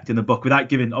expect in the book without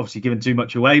giving too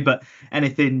much away, but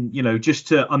anything, just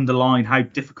to underline how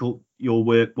difficult your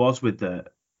work was with the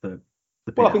PFA.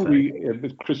 Well, I think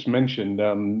as Chris mentioned,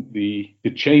 the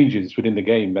changes within the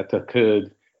game that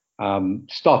occurred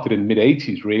started in the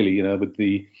mid-'80s, really, with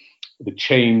the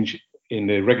change in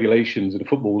the regulations of the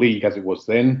Football League as it was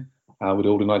then, with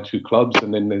all the 92 clubs,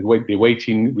 and then the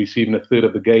waiting, receiving a third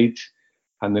of the gate,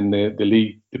 and then the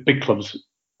league, the big clubs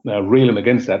railing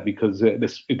against that because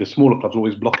the smaller clubs were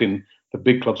always blocking the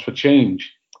big clubs for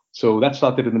change. So that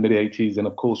started in the mid-'80s, and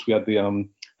of course we had the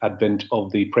advent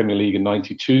of the Premier League in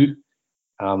 '92,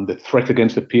 the threat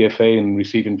against the PFA and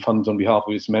receiving funds on behalf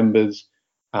of its members.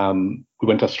 We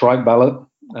went to a strike ballot,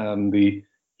 and the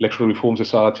Electoral Reform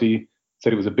Society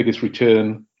said it was the biggest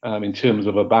return in terms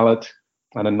of a ballot,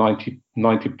 and a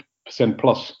 90%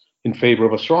 plus in favour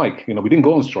of a strike. We didn't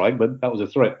go on strike, but that was a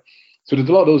threat. So there's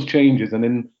a lot of those changes. And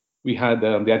then we had the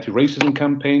anti-racism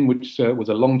campaign, which was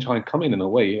a long time coming in a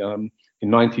way. In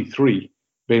 '93,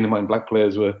 bearing in mind black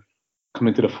players were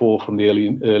coming to the fore from the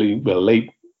late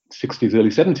 60s, early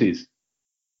 70s.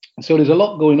 So there's a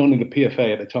lot going on in the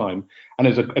PFA at the time. And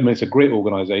it's a great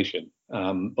organisation,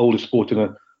 oldest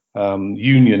sporting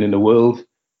union in the world.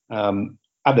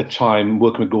 At the time,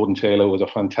 working with Gordon Taylor was a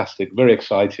fantastic, very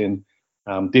exciting,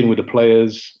 dealing with the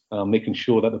players, making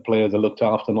sure that the players are looked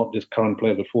after, not just current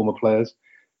players, but former players.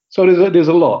 So there's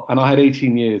a lot. And I had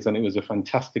 18 years, and it was a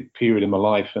fantastic period in my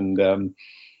life. And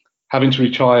having to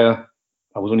retire,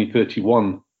 I was only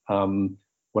 31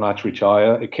 when I had to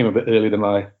retire. It came a bit earlier than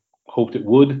I hoped it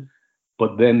would.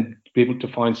 But then to be able to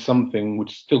find something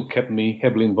which still kept me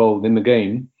heavily involved in the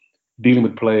game, dealing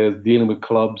with players, dealing with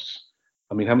clubs.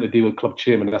 I mean, having to deal with club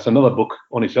chairman, that's another book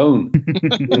on its own.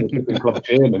 Club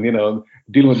chairman,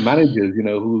 dealing with managers,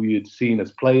 who you'd seen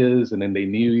as players, and then they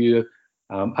knew you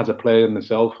as a player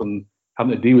themselves, and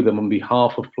having to deal with them on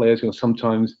behalf of players.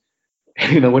 Sometimes,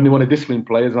 when they want to discipline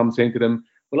players, I'm saying to them,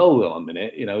 well, hold on a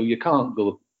minute, you can't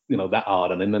go, that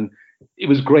hard on them. And it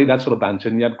was great, that sort of banter,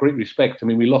 and you had great respect. I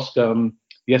mean, we lost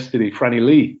yesterday, Franny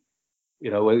Lee,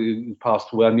 he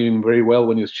passed away. I knew him very well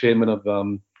when he was chairman of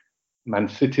Man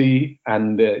City,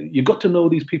 and you got to know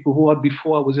these people who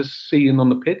before I was just seeing on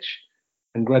the pitch,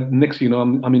 and next thing you know,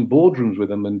 I'm in boardrooms with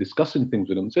them and discussing things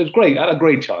with them. So it's great. I had a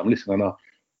great time. Listen,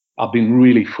 I've been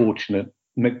really fortunate,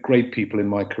 met great people in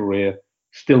my career,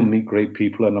 still meet great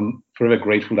people, and I'm forever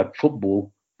grateful that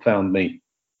football found me.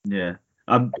 Yeah.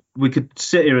 We could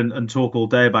sit here and talk all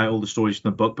day about all the stories in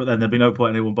the book, but then there'd be no point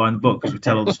in anyone buying the book because we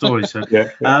tell all the stories. So,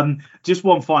 just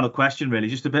one final question, really,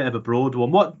 just a bit of a broad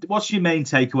one. What's your main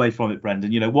takeaway from it,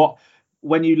 Brendan?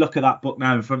 When you look at that book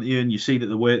now in front of you and you see that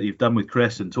the work that you've done with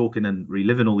Chris and talking and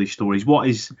reliving all these stories, what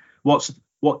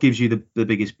gives you the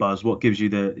biggest buzz? What gives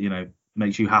you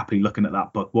makes you happy looking at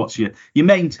that book? What's your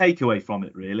main takeaway from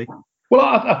it, really? Well,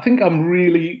 I think I'm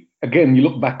really, again, you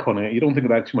look back on it, you don't think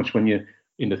about it too much when you're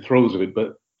in the throes of it,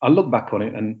 but I look back on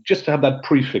it, and just to have that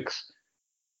prefix,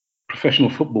 professional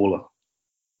footballer,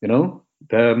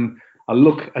 I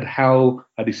look at how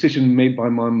a decision made by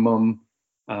my mum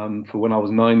for when I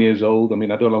was 9 years old. I mean,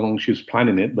 I don't know how long she was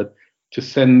planning it, but to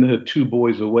send her two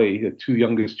boys away, her two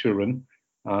youngest children,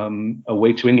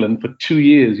 away to England for 2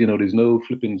 years, there's no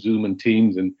flipping Zoom and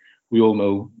Teams, and we all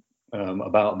know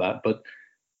about that, but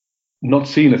not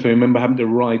seeing it. So I remember having to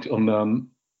write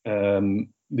on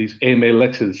these airmail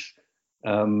letters,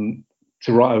 to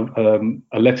write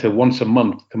a letter once a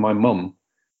month to my mum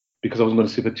because I was going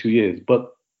to see for 2 years.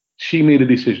 But she made a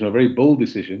decision, a very bold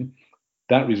decision,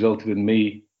 that resulted in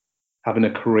me having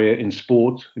a career in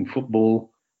sport, in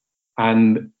football.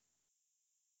 And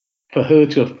for her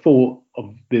to have thought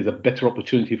of there's a better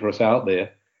opportunity for us out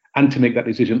there and to make that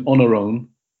decision on her own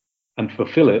and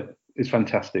fulfill it is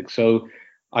fantastic. So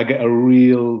I get a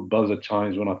real buzz at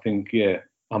times when I think,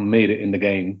 I made it in the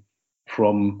game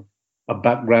from a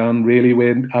background really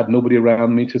where I had nobody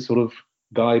around me to sort of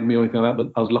guide me or anything like that.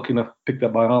 But I was lucky enough picked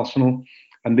up by Arsenal,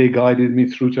 and they guided me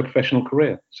through to a professional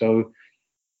career. So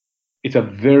it's a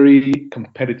very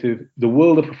competitive. The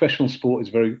world of professional sport is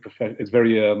very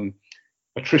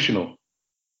attritional,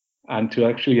 and to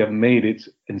actually have made it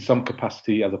in some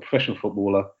capacity as a professional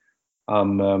footballer,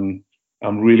 I'm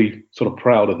really sort of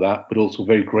proud of that, but also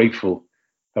very grateful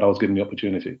that I was given the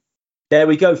opportunity. There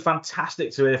we go.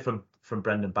 Fantastic to hear from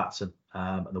Brendan Batson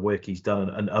and the work he's done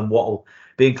and what will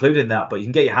be included in that. But you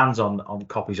can get your hands on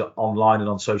copies online and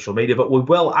on social media. But we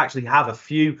will actually have a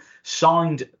few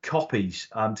signed copies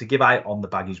to give out on the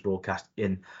Baggies broadcast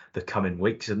in the coming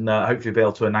weeks, and hopefully be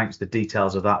able to announce the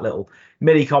details of that little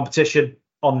mini competition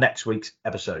on next week's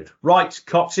episode. Right,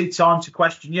 Coxie, time to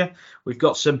question you. We've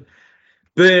got some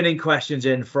burning questions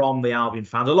in from the Albion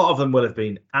fans. A lot of them will have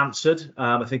been answered.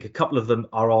 I think a couple of them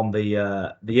are on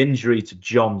the injury to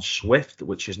John Swift,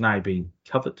 which has now been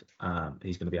covered.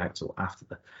 He's going to be out till after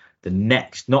the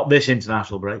next, not this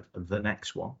international break, the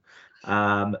next one.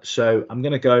 So I'm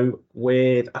going to go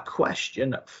with a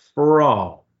question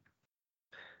from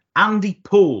Andy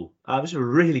Poole. This is a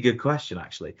really good question,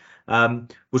 actually.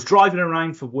 Was driving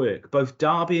around for work. Both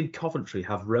Derby and Coventry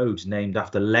have roads named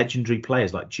after legendary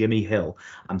players like Jimmy Hill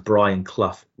and Brian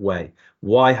Clough Way.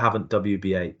 Why haven't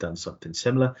WBA done something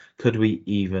similar? We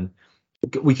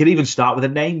could even start with a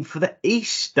name for the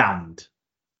East Stand.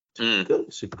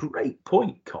 It's a great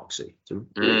point, Coxie. It's a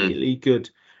really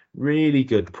good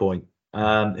point. Who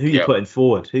are you putting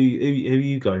forward? Who are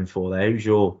you going for there? Who's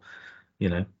your,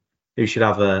 who should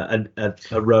have a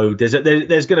road? There's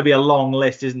going to be a long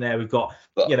list, isn't there? We've got,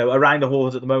 around the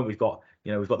Hawthorns at the moment, we've got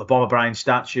the Bomber Brown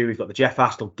statue, we've got the Jeff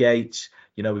Astle Gate,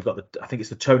 we've got I think it's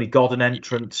the Tony Godden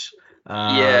entrance.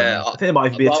 I think there might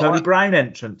even be a Tony Brown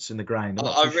entrance in the ground. I'm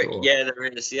not too sure. Yeah, there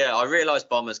is. Yeah, I realise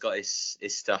Bomber's got his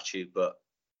statue, but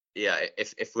yeah,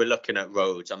 if we're looking at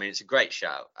roads, I mean, it's a great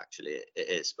shout, actually, it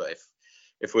is. But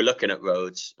if we're looking at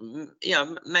roads,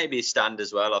 maybe a Stand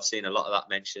as well. I've seen a lot of that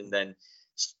mentioned. Then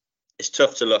it's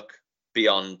tough to look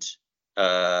beyond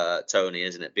Tony,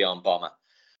 isn't it? Beyond Bomber.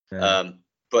 Yeah.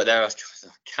 But there are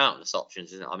countless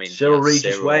options, isn't it? I mean, Cyril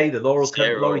Regis Way, the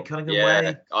Laurie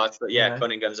Cunningham Way.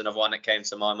 Cunningham's another one that came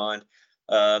to my mind.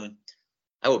 That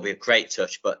would be a great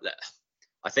touch, but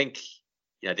I think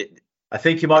I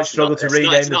think you might struggle to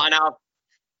rename.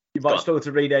 You might struggle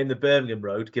to rename the Birmingham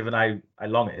Road, given how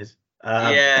long it is.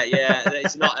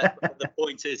 It's not. The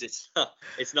point is,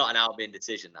 it's not an Albion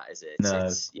decision, that is it?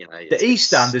 The East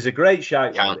Stand is a great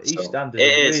shout. The East Stand is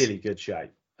a really good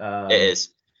shout. It is.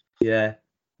 Yeah,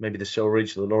 maybe the Cyril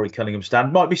Regis or the Laurie Cunningham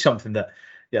Stand might be something that,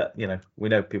 we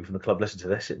know people from the club listen to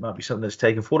this. It might be something that's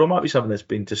taken forward, or it might be something that's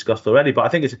been discussed already. But I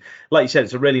think it's, like you said,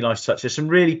 it's a really nice touch. There's some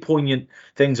really poignant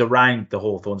things around the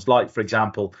Hawthorns, like, for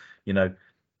example,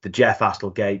 the Jeff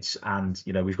Astle Gates, and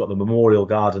we've got the Memorial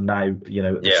Garden now, at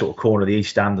the sort of corner of the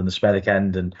East Stand and the Smethwick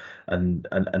End,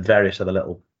 and various other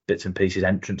little bits and pieces,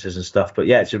 entrances and stuff. But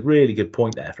yeah, it's a really good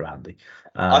point there for Andy.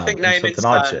 I think naming something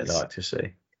I'd certainly like to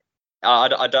see.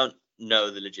 I don't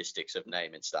know the logistics of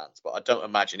naming stands, but I don't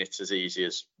imagine it's as easy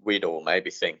as we'd all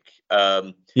maybe think.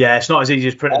 It's not as easy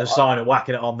as printing a sign and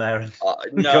whacking it on there.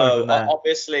 No,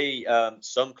 obviously,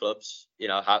 some clubs,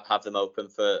 have them open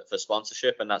for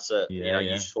sponsorship, and that's a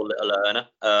useful little earner,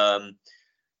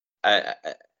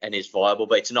 and is viable.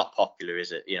 But it's not popular,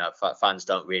 is it? Fans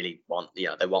don't really want,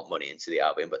 they want money into the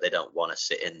Albion, but they don't want to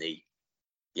sit in the,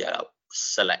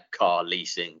 select car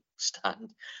leasing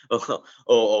stand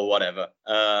or whatever.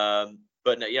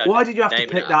 But no, why did you have to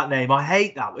pick that name? I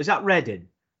hate that. Was that Reading?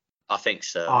 I think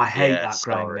so. I hate that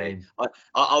grand name.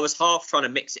 I was half trying to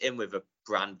mix it in with a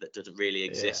brand that doesn't really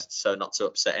exist, so not to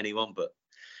upset anyone, but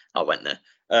I went there.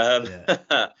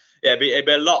 It'd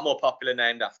be a lot more popular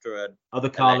named after other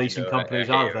car leasing companies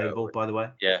are available, by the way.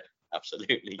 Yeah,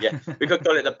 absolutely. Yeah, we could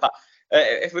call it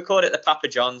if we called it the Papa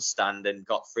John's stand and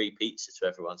got free pizza to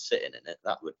everyone sitting in it,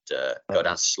 that would go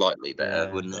down slightly better,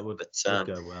 wouldn't it? Would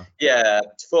go well. Yeah,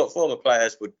 former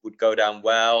players would go down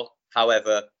well.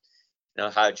 However,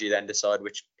 how do you then decide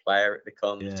which player it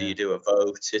becomes? Yeah. Do you do a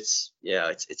vote? It's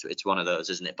one of those,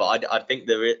 isn't it? But I think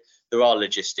there are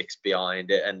logistics behind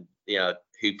it, and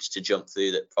hoops to jump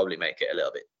through that probably make it a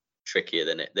little bit trickier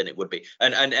than it would be.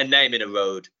 And naming a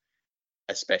road,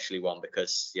 especially one,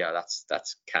 because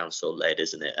that's council led,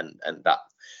 isn't it? And that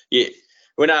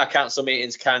we know how council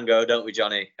meetings can go, don't we,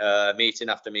 Johnny? Meeting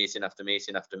after meeting after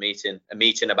meeting after meeting, a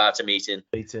meeting about a meeting.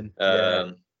 I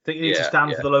think you need to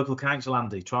stand for the local council,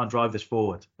 Andy. Try and drive this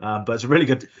forward. But it's a really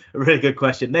good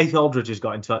question. Nathan Aldridge has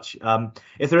got in touch.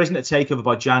 If there isn't a takeover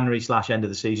by January/end of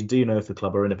the season, do you know if the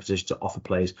club are in a position to offer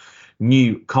players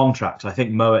new contracts? I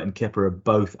think Moet and Kipper are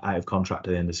both out of contract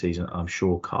at the end of the season. I'm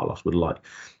sure Carlos would like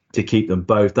to keep them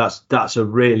both. That's a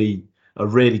really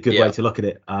good way to look at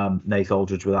it, Nathan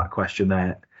Aldridge, with that question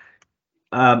there.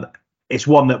 It's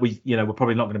one that we're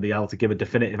probably not going to be able to give a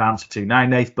definitive answer to now,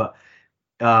 Nath, but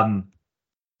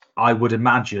I would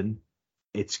imagine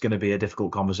it's going to be a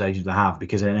difficult conversation to have,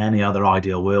 because in any other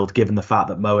ideal world, given the fact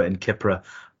that Moet and Kipra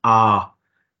are,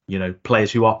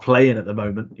 players who are playing at the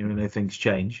moment, things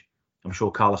change. I'm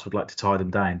sure Carlos would like to tie them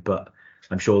down, but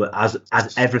I'm sure that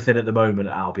as everything at the moment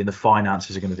at Albion, the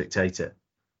finances are going to dictate it.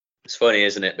 It's funny,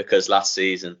 isn't it? Because last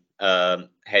season,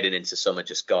 heading into summer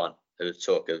just gone, there was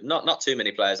talk of not too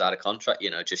many players out of contract,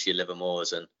 just your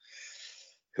Livermores and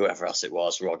whoever else it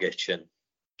was, Rogic and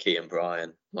Kean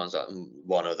Bryan, one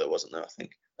other, wasn't there, I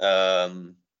think.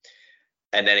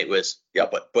 And then it was,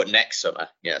 but next summer,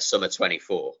 summer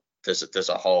 24, there's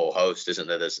a whole host, isn't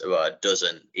there? There's a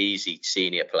dozen easy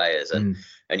senior players, and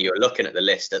you're looking at the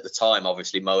list at the time.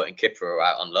 Obviously, Mowat and Kipper are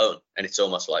out on loan, and it's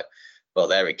almost like, well,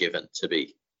 they're a given to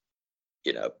be,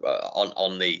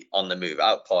 on the move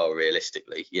out pile.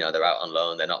 Realistically, they're out on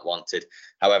loan, they're not wanted.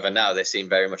 However, now they seem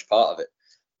very much part of it.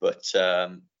 But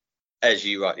as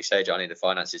you rightly say, Johnny, the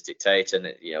finances dictate,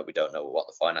 and we don't know what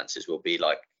the finances will be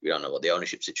like. We don't know what the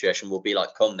ownership situation will be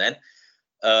like come then.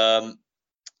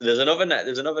 There's another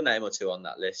name or two on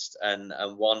that list, and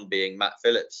one being Matt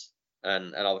Phillips,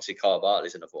 and obviously Carl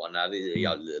Bartley's another one. Now,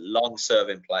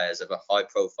 long-serving players of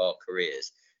high-profile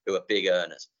careers who are big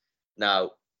earners.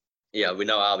 Now, we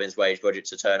know Albion's wage budget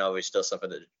to turnover is still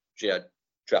something that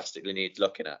drastically needs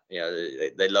looking at.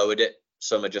 They lowered it.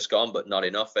 Some are just gone, but not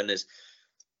enough. And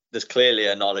there's clearly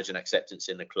a knowledge and acceptance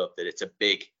in the club that it's a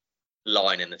big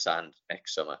line in the sand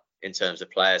next summer in terms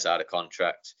of players out of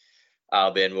contract.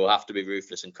 Albion will have to be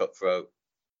ruthless and cutthroat.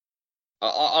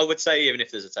 I would say even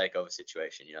if there's a takeover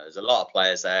situation, there's a lot of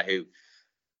players there who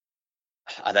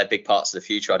are they big parts of the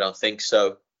future. I don't think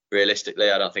so.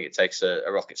 Realistically, I don't think it takes a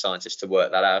rocket scientist to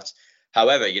work that out.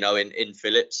 However, in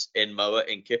Phillips, in Mowat,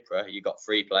 in Kipra, you've got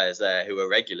 3 players there who are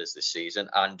regulars this season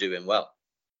and doing well.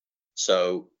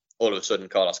 So all of a sudden,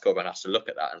 Carlos Corberan has to look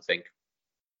at that and think,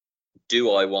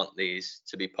 do I want these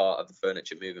to be part of the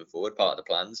furniture moving forward, part of the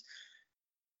plans?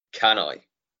 Can I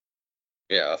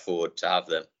afford to have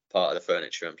them part of the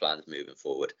furniture and plans moving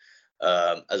forward?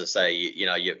 As I say,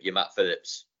 your Matt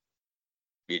Phillips,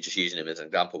 you're just using him as an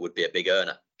example, would be a big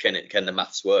earner. Can the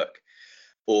maths work?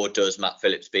 Or does Matt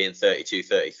Phillips being 32,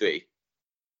 33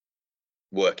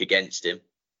 work against him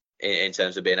in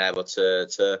terms of being able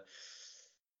to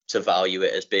value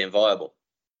it as being viable?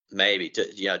 Maybe.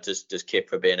 Does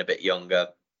Kipra being a bit younger,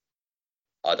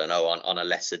 I don't know, on a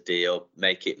lesser deal,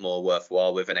 make it more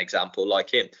worthwhile with an example like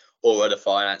him? Or are the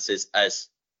finances as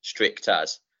strict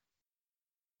as,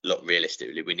 look,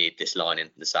 realistically, we need this line in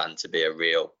the sand to be a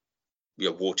real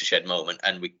watershed moment,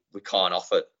 and we can't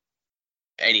offer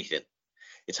anything?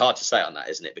 It's hard to say on that,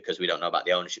 isn't it? Because we don't know about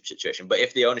the ownership situation. But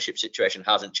if the ownership situation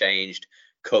hasn't changed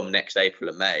come next April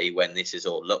and May, when this is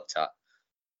all looked at,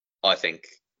 I think,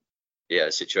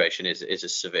 the situation is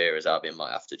as severe as Albion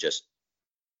might have to just,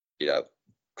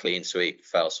 clean sweep,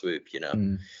 fell swoop.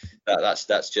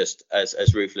 That's just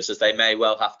as ruthless as they may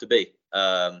well have to be.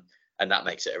 And that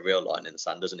makes it a real line in the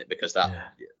sand, doesn't it? Because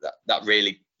that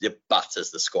really batters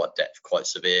the squad depth quite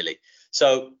severely.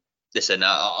 So listen,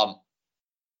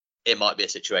 it might be a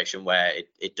situation where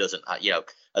it doesn't, as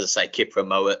I say, Kipra,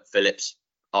 Mowat, Phillips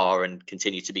are and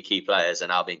continue to be key players,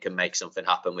 and Albion can make something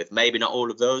happen with maybe not all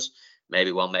of those,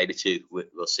 maybe one, maybe two,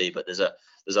 we'll see. But there's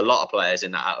a lot of players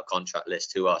in that out of contract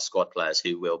list who are squad players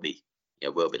who will be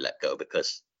let go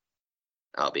because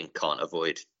Albion can't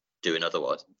avoid doing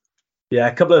otherwise. Yeah,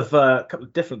 a couple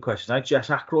of different questions now. Jess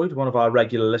Ackroyd, one of our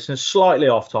regular listeners, slightly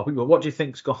off topic, but what do you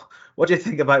think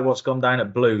about what's gone down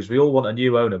at Blues? We all want a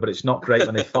new owner, but it's not great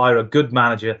when they fire a good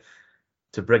manager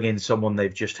to bring in someone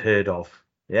they've just heard of.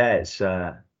 Yeah, it's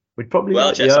we'd probably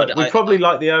like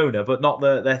the owner, but not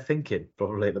their thinking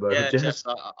probably at the moment. Yeah, Jess,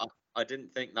 I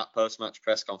didn't think that post-match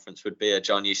press conference would be a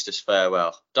John Eustace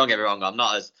farewell. Don't get me wrong, I'm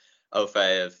not as au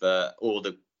fait of all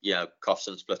the coughs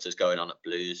and splutters going on at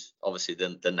Blues, obviously,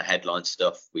 than the headline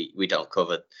stuff. We don't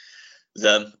cover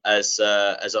them as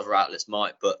other outlets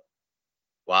might, but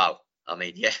wow, I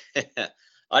mean, yeah,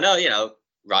 I know,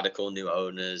 radical new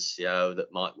owners, that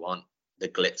might want the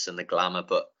glitz and the glamour,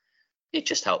 but it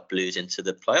just helped Blues into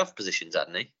the playoff positions,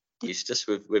 hadn't he? Eustace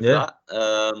with that.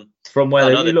 From where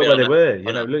they look where they were,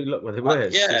 look where they were.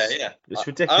 It's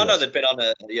ridiculous. I know they've been on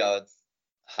a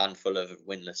handful of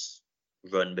winless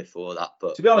run before that,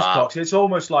 but to be honest, Cox, it's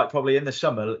almost like probably in the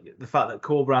summer the fact that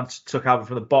Corberan took Albion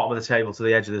from the bottom of the table to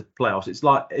the edge of the playoffs.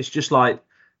 It's just like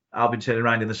Albion turning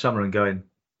around in the summer and going,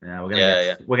 we're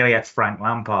gonna get Frank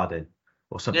Lampard in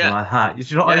or something like that.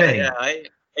 You know what I mean? Yeah,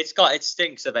 it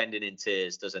stinks of ending in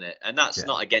tears, doesn't it? And that's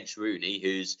not against Rooney,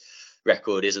 whose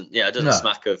record isn't doesn't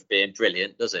smack of being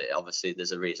brilliant, does it? Obviously,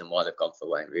 there's a reason why they've gone for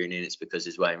Wayne Rooney, and it's because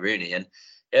he's Wayne Rooney. And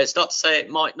it's not to say it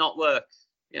might not work.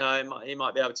 He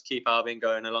might be able to keep Albion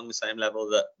going along the same level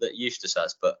that Eustace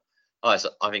has, but I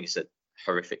think it's a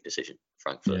horrific decision,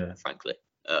 frankly,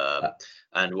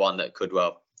 and one that could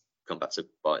well come back to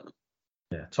bite them.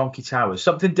 Yeah, Tonky Towers,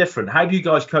 something different. How do you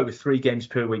guys cope with 3 games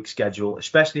per week schedule,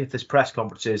 especially if there's press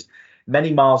conferences,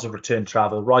 many miles of return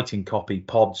travel, writing copy,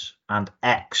 pods, and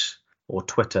X or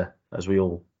Twitter, as we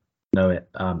all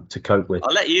to cope with.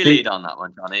 I'll let you lead on that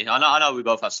one, Johnny. I know we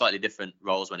both have slightly different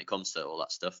roles when it comes to all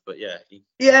that stuff, but yeah.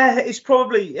 Yeah, it's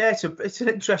probably it's an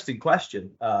interesting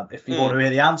question if you want to hear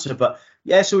the answer. But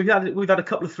yeah, so we've had a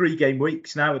couple of 3-game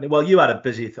weeks now. Well, you had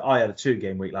I had a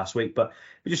 2-game week last week, but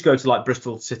we just go to like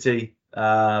Bristol City,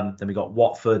 then we got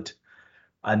Watford,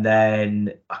 and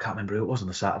then I can't remember who it was on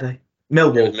the Saturday.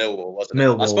 Millwall. It was Millwall, wasn't it?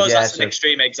 Millwall, I suppose that's an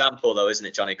extreme example, though, isn't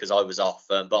it, Johnny? Because I was off,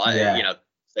 but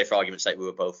say for argument's sake, we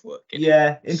were both working.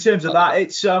 Yeah, in terms of that,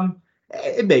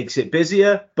 it makes it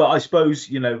busier, but I suppose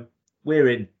we're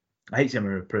in. I hate saying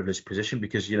we're in a privileged position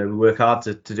because we work hard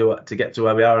to get to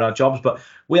where we are in our jobs, but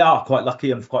we are quite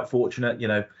lucky and quite fortunate.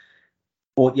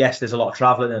 But yes, there's a lot of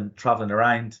traveling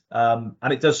around, and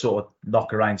it does sort of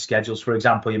knock around schedules. For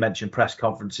example, you mentioned press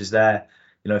conferences there.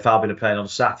 If Albion are playing on a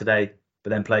Saturday, but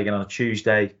then play again on a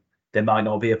Tuesday, there might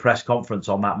not be a press conference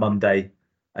on that Monday,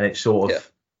 and it's sort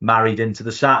of married into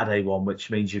the Saturday one, which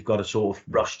means you've got to sort of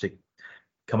rush to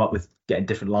come up with getting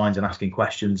different lines and asking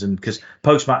questions. And because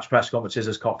post-match press conferences,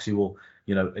 as Coxie will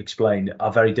explain,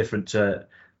 are very different to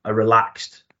a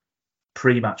relaxed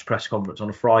pre-match press conference on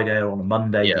a Friday or on a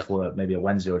Monday before maybe a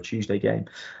Wednesday or a Tuesday game.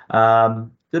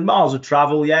 The miles of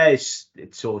travel, it's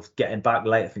sort of getting back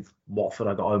late. I think Watford,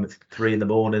 I got home at 3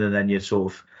 a.m, and then you're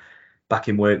sort of back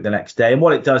in work the next day. And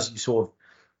what it does,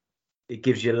 it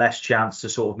gives you less chance to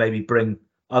sort of maybe bring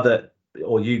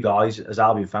you guys as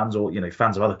Albion fans or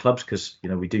fans of other clubs, because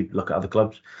we do look at other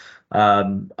clubs,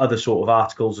 other sort of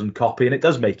articles and copy, and it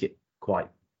does make it quite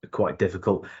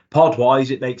difficult. Pod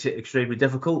wise, it makes it extremely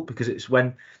difficult because it's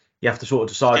when you have to sort of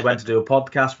decide when to do a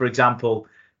podcast. For example,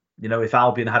 if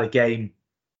Albion had a game,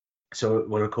 so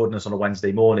we're recording this on a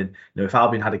Wednesday morning, if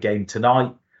Albion had a game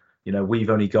tonight, we've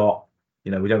only got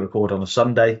we don't record on a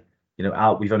Sunday,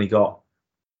 we've only got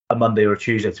a Monday or a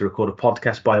Tuesday to record a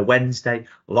podcast. By a Wednesday,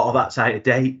 a lot of that's out of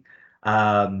date.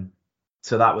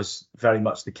 So that was very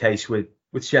much the case with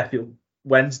Sheffield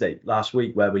Wednesday last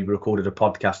week, where we recorded a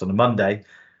podcast on a Monday,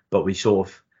 but we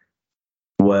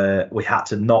had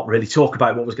to not really talk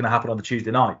about what was going to happen on the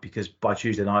Tuesday night, because by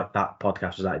Tuesday night that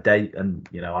podcast was out of date, and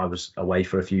I was away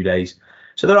for a few days.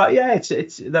 So there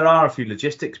are a few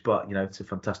logistics, but it's a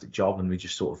fantastic job, and we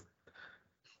just sort of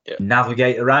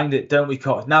navigate around it, don't we?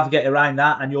 Navigate around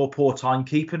that and your poor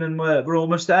timekeeping, and we're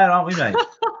almost there, aren't we, mate?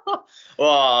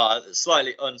 Well,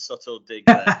 slightly unsubtle dig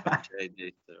there.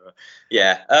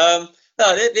 Yeah. No,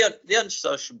 the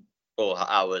unsociable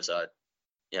hours are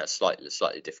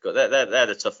slightly difficult. They're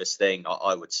the toughest thing,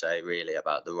 I would say, really,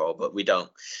 about the role. But we don't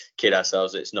kid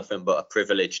ourselves; it's nothing but a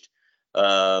privileged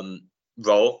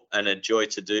role and a joy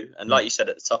to do. And like you said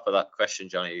at the top of that question,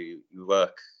 Johnny, you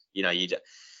work.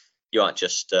 You aren't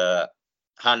just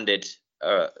handed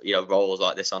roles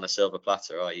like this on a silver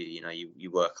platter, are you?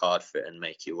 You work hard for it and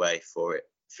make your way for it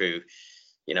through.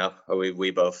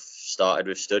 We both started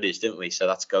with studies, didn't we? So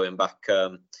that's going back.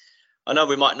 I know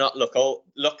we might not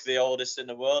look the oldest in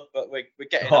the world, but we're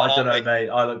getting. I don't know, mate.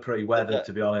 I look pretty weathered,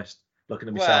 to be honest. Looking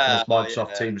at myself on this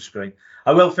Microsoft Teams screen.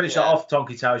 I will finish that off,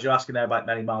 Tonky Towers. You're asking there about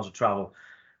many miles of travel.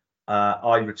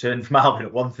 I returned from Albion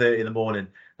at 1:30 in the morning,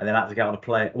 and then I had to get on a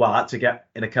plane. Well, I had to get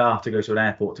in a car to go to an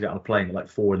airport to get on a plane at like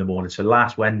 4 in the morning. So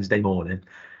last Wednesday morning,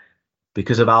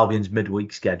 because of Albion's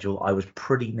midweek schedule, I was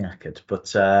pretty knackered.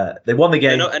 But they won the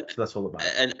game, so that's all about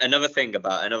it. And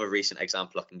another recent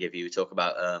example I can give you, we talk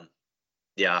about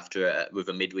after with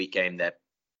a midweek game, there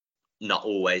not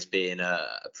always being a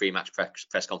pre-match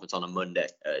press conference on a Monday,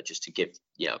 just to give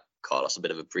Carlos a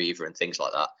bit of a breather and things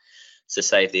like that, to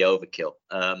save the overkill.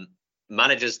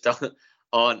 Managers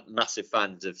aren't massive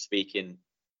fans of speaking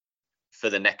for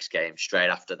the next game straight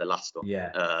after the last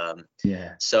one.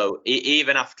 So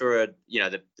even after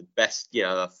the best,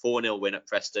 a 4-0 win at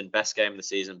Preston, best game of the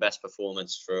season, best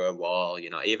performance for a while,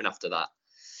 even after that,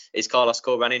 is Carlos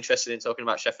Corberan interested in talking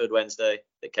about Sheffield Wednesday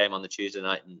that came on the Tuesday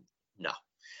night? No.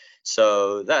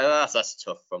 So that's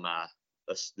tough from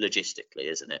us logistically,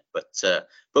 isn't it?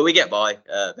 But we get by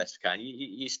best we can.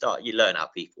 You learn how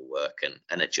people work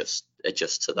and adjust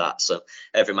to that. So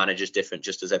every manager's different,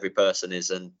 just as every person is.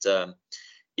 And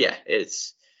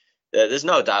it's there's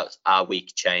no doubt our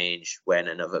week change when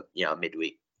another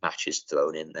midweek match is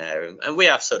thrown in there, and we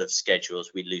have sort of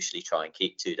schedules we loosely try and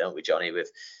keep to, don't we, Johnny?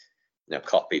 With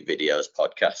copy videos,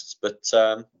 podcasts, but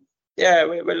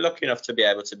we're lucky enough to be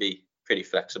able to be pretty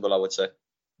flexible, I would say.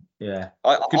 Yeah,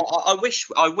 I wish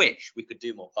we could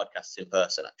do more podcasts in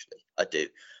person. Actually, I do.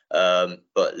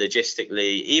 But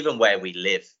logistically, even where we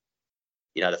live,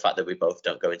 the fact that we both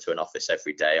don't go into an office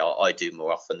every day, I do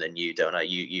more often than you, don't I?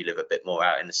 You live a bit more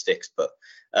out in the sticks, but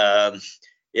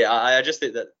I just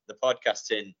think that the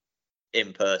podcasts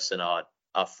in person are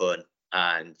fun.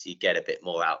 and you get a bit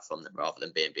more out from them rather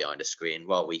than being behind a screen.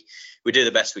 Well, we do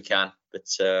the best we can, but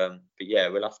yeah,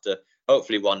 we'll have to.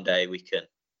 Hopefully, one day we can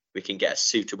get a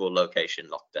suitable location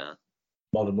locked down.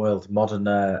 Modern world.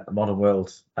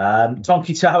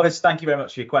 Tonky Towers, thank you very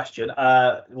much for your question.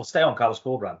 We'll stay on Carlos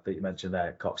Corberán that you mentioned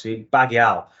there, Coxie. Baggy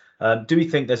Al, do we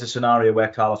think there's a scenario where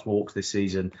Carlos walks this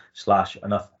season /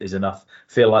 enough is enough?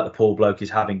 Feel like the poor bloke is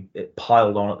having it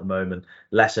piled on at the moment.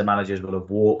 Lesser managers will have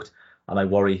walked, and I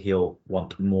worry he'll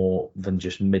want more than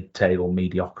just mid-table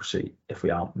mediocrity if we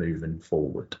aren't moving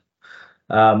forward.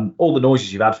 All the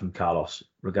noises you've had from Carlos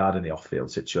regarding the off-field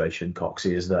situation,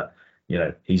 Coxie, is that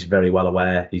he's very well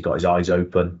aware. He's got his eyes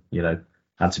open,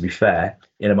 and to be fair,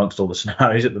 in amongst all the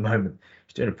scenarios at the moment,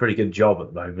 he's doing a pretty good job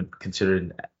at the moment,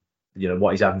 considering,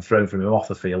 what he's having thrown from him off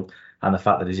the field and the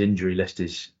fact that his injury list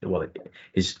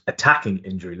his attacking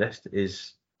injury list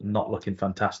is not looking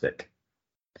fantastic.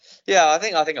 Yeah, I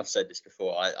think I've said this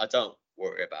before. I don't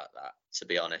worry about that, to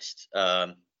be honest.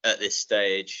 At this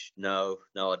stage, no,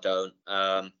 I don't.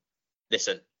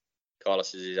 Listen,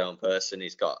 Carlos is his own person.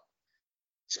 He's got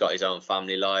his own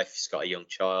family life. He's got a young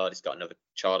child. He's got another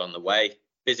child on the way.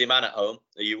 Busy man at home.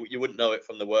 You wouldn't know it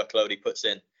from the workload he puts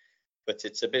in, but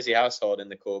it's a busy household in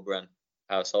the Corberán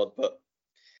household. But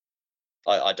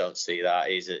I don't see that.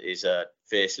 He's a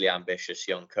fiercely ambitious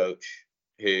young coach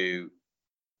who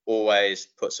always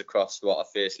puts across what a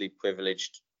fiercely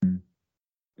privileged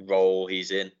role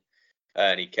he's in,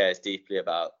 and he cares deeply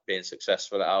about being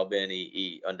successful at Albion.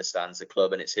 He understands the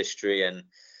club and its history and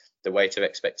the weight of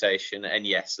expectation. And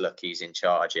yes, look, he's in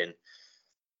charge in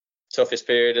toughest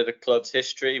period of the club's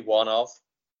history, one of.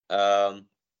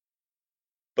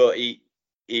 But he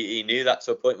knew that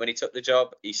to a point when he took the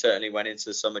job. He certainly went into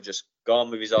the summer just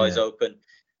gone with his eyes open,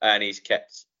 and he's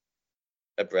kept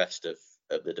abreast of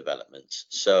the developments.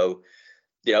 So,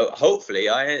 hopefully,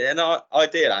 an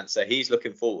ideal answer, he's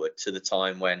looking forward to the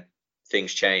time when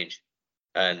things change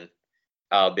and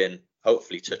Albion,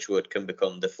 hopefully, touch wood, can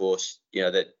become the force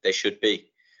that they should be,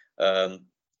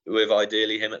 with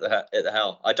ideally him at the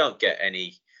helm. I don't get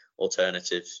any alternates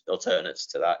to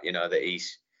that. That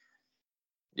he's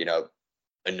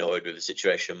annoyed with the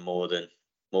situation more than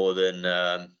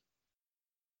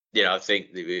I think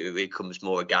it becomes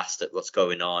more aghast at what's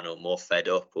going on, or more fed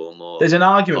up, or more. There's an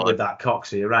argument with that,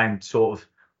 Coxie, around sort of.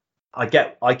 I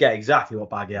get exactly what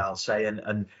Baggy Al's saying,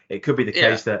 and it could be the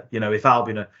case that if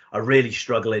Albion are really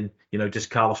struggling, does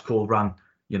Carlos Corberán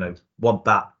want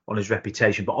that on his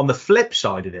reputation? But on the flip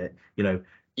side of it,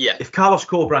 if Carlos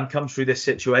Corberán comes through this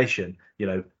situation,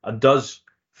 and does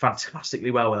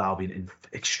fantastically well with Albion in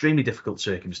extremely difficult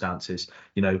circumstances,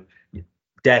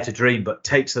 dare to dream, but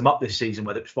takes them up this season,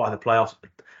 whether it's via the playoffs.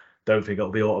 Don't think it'll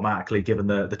be automatically, given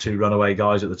the two runaway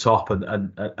guys at the top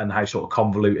and how sort of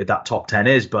convoluted that top 10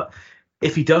 is. But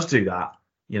if he does do that,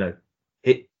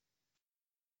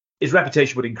 his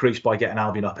reputation would increase by getting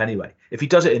Albion up anyway. If he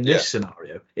does it in this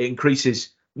scenario, it increases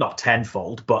not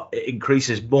tenfold, but it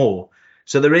increases more.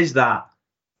 So there is that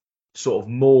sort of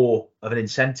more of an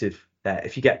incentive there,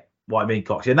 if you get what I mean,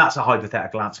 Coxie. And that's a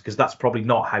hypothetical answer, because that's probably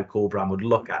not how Corberán would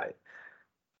look at it.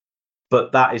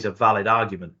 But that is a valid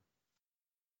argument.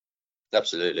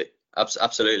 Absolutely.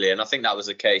 And I think that was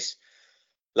the case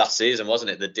last season,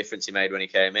 wasn't it? The difference he made when he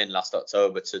came in last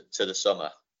October to the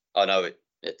summer. I know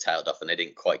it tailed off and they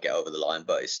didn't quite get over the line,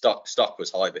 but his stock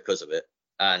was high because of it.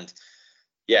 And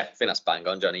yeah, I think that's bang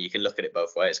on, Johnny. You can look at it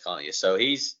both ways, can't you? So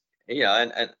he's,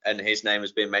 and his name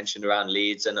has been mentioned around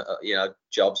Leeds and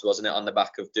jobs, wasn't it, on the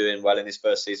back of doing well in his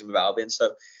first season with Albion.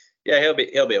 So yeah, he'll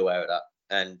be aware of that,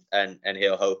 and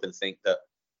he'll hope and think that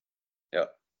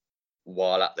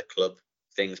while at the club,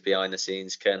 things behind the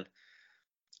scenes can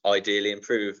ideally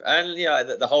improve. And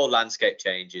the whole landscape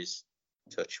changes,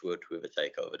 touch wood, with a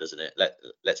takeover, doesn't it?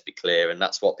 Let's be clear, and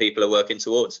that's what people are working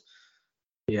towards.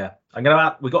 Yeah,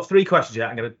 we've got 3 questions yet.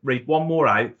 I'm gonna read one more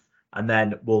out, and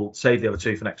then we'll save the other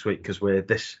 2 for next week, because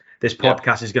this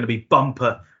podcast is going to be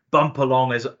bumper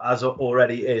long as it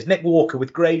already is. Nick Walker,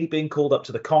 with Grady being called up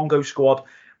to the Congo squad,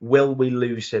 will we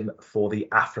lose him for the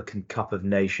African Cup of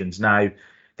Nations? Now,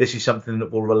 this is something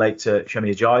that will relate to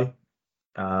Shemi Ajayi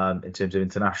in terms of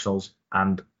internationals,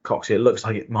 and Coxie, it looks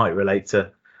like it might relate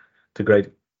to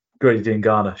Grady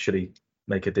Diangana, should he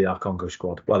make a DR Congo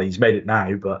squad. Well, he's made it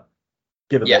now, but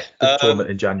given the tournament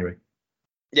in January.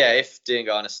 Yeah, if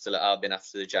Diangana's still at Albion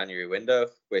after the January window,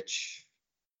 which,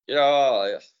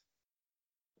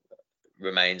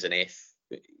 remains an if.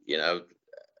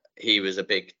 He was a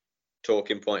big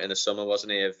talking point in the summer,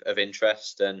 wasn't he, of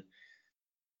interest. And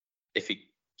if he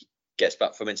gets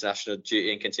back from international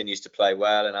duty and continues to play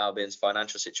well, and Albion's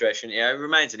financial situation, it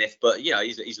remains an if. But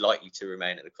he's likely to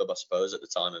remain at the club, I suppose, at the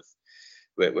time of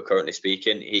we're currently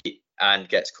speaking. And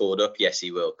gets called up, yes,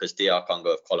 he will, because DR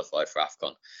Congo have qualified for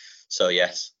AFCON. So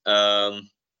yes, and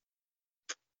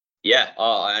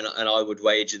I would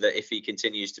wager that if he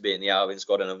continues to be in the Albion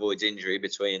squad and avoids injury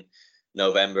between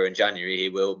November and January,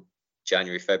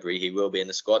 February, he will be in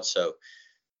the squad. So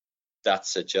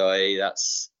that's a joy.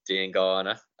 That's Dean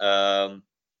Garner. Kipra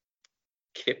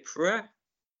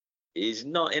is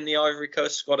not in the Ivory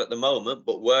Coast squad at the moment,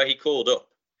 but were he called up?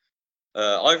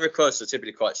 Ivory Coast are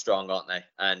typically quite strong, aren't they?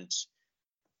 And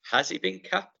has he been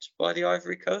capped by the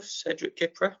Ivory Coast, Cedric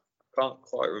Kipra? I can't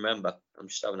quite remember. I'm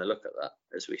just having a look at that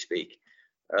as we speak.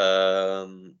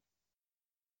 No,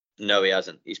 he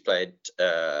hasn't. He's played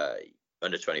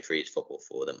under 23s football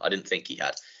for them. I didn't think he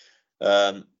had.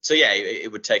 So yeah,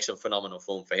 it would take some phenomenal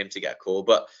form for him to get a call.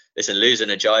 But listen, losing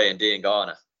Ajayi and Dean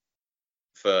Garner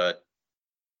for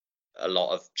a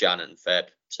lot of Jan and Feb,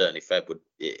 certainly Feb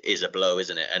is a blow,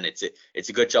 isn't it? And it's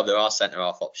a good job there are centre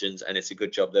half options, and it's a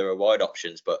good job there are wide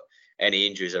options. But any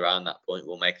injuries around that point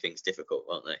will make things difficult,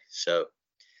 won't they? So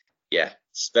yeah,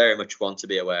 it's very much one to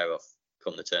be aware of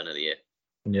come the turn of the year.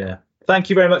 Yeah.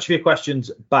 Thank you very much for your questions,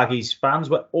 Baggies fans.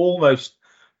 We're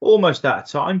almost out of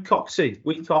time. Coxie,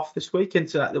 week off this week.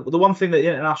 The one thing that the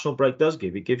international break does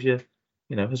give, it gives you,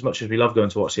 as much as we love going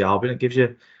to watch the Albion, it gives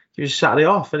you Saturday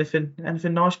off. Anything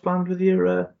nice planned with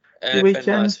your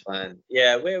weekend? Nice planned.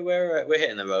 Yeah, we're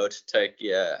hitting the road.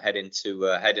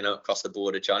 Heading across the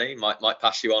border, Johnny. Might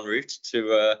pass you en route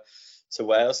to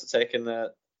Wales to taking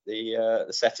the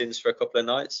settings for a couple of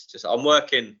nights. I'm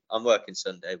working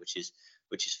Sunday, which is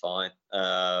fine.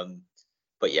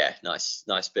 But yeah,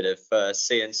 nice bit of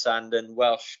sea and sand and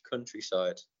Welsh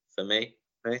countryside for me,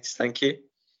 mate. Thank you.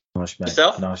 Nice, mate.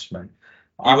 Yourself? Nice, mate.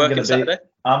 You working Saturday?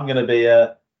 I'm going to be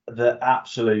the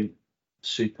absolute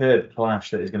superb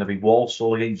clash that is going to be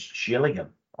Walsall against Gillingham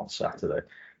on Saturday.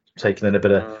 Taking in a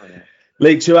bit of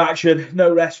League Two action.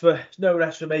 No rest for me,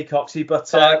 Coxie. But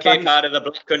can't keep out of the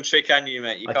Black Country, can you,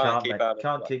 mate? Can't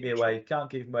keep me away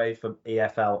from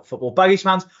EFL football. Baggies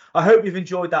fans, I hope you've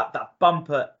enjoyed that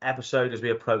bumper episode as we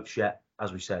approach yet,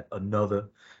 as we said, another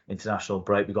international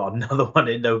break. We've got another one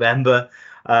in November,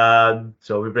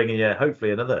 so we're bringing you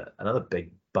hopefully another big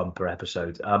bumper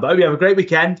episode. But I hope you have a great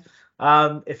weekend.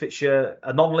 If it's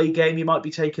a non-league game you might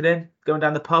be taking in, going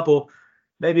down the pub, or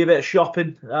maybe a bit of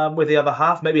shopping with the other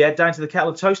half. Maybe head down to the Kettle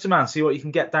and Toaster Man, see what you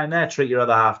can get down there. Treat your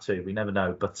other half too. We never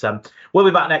know. But we'll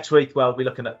be back next week. We'll be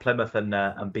looking at Plymouth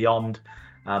and beyond.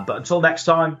 But until next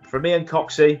time, from me and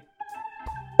Coxie,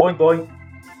 boing boing.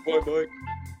 Boing boing.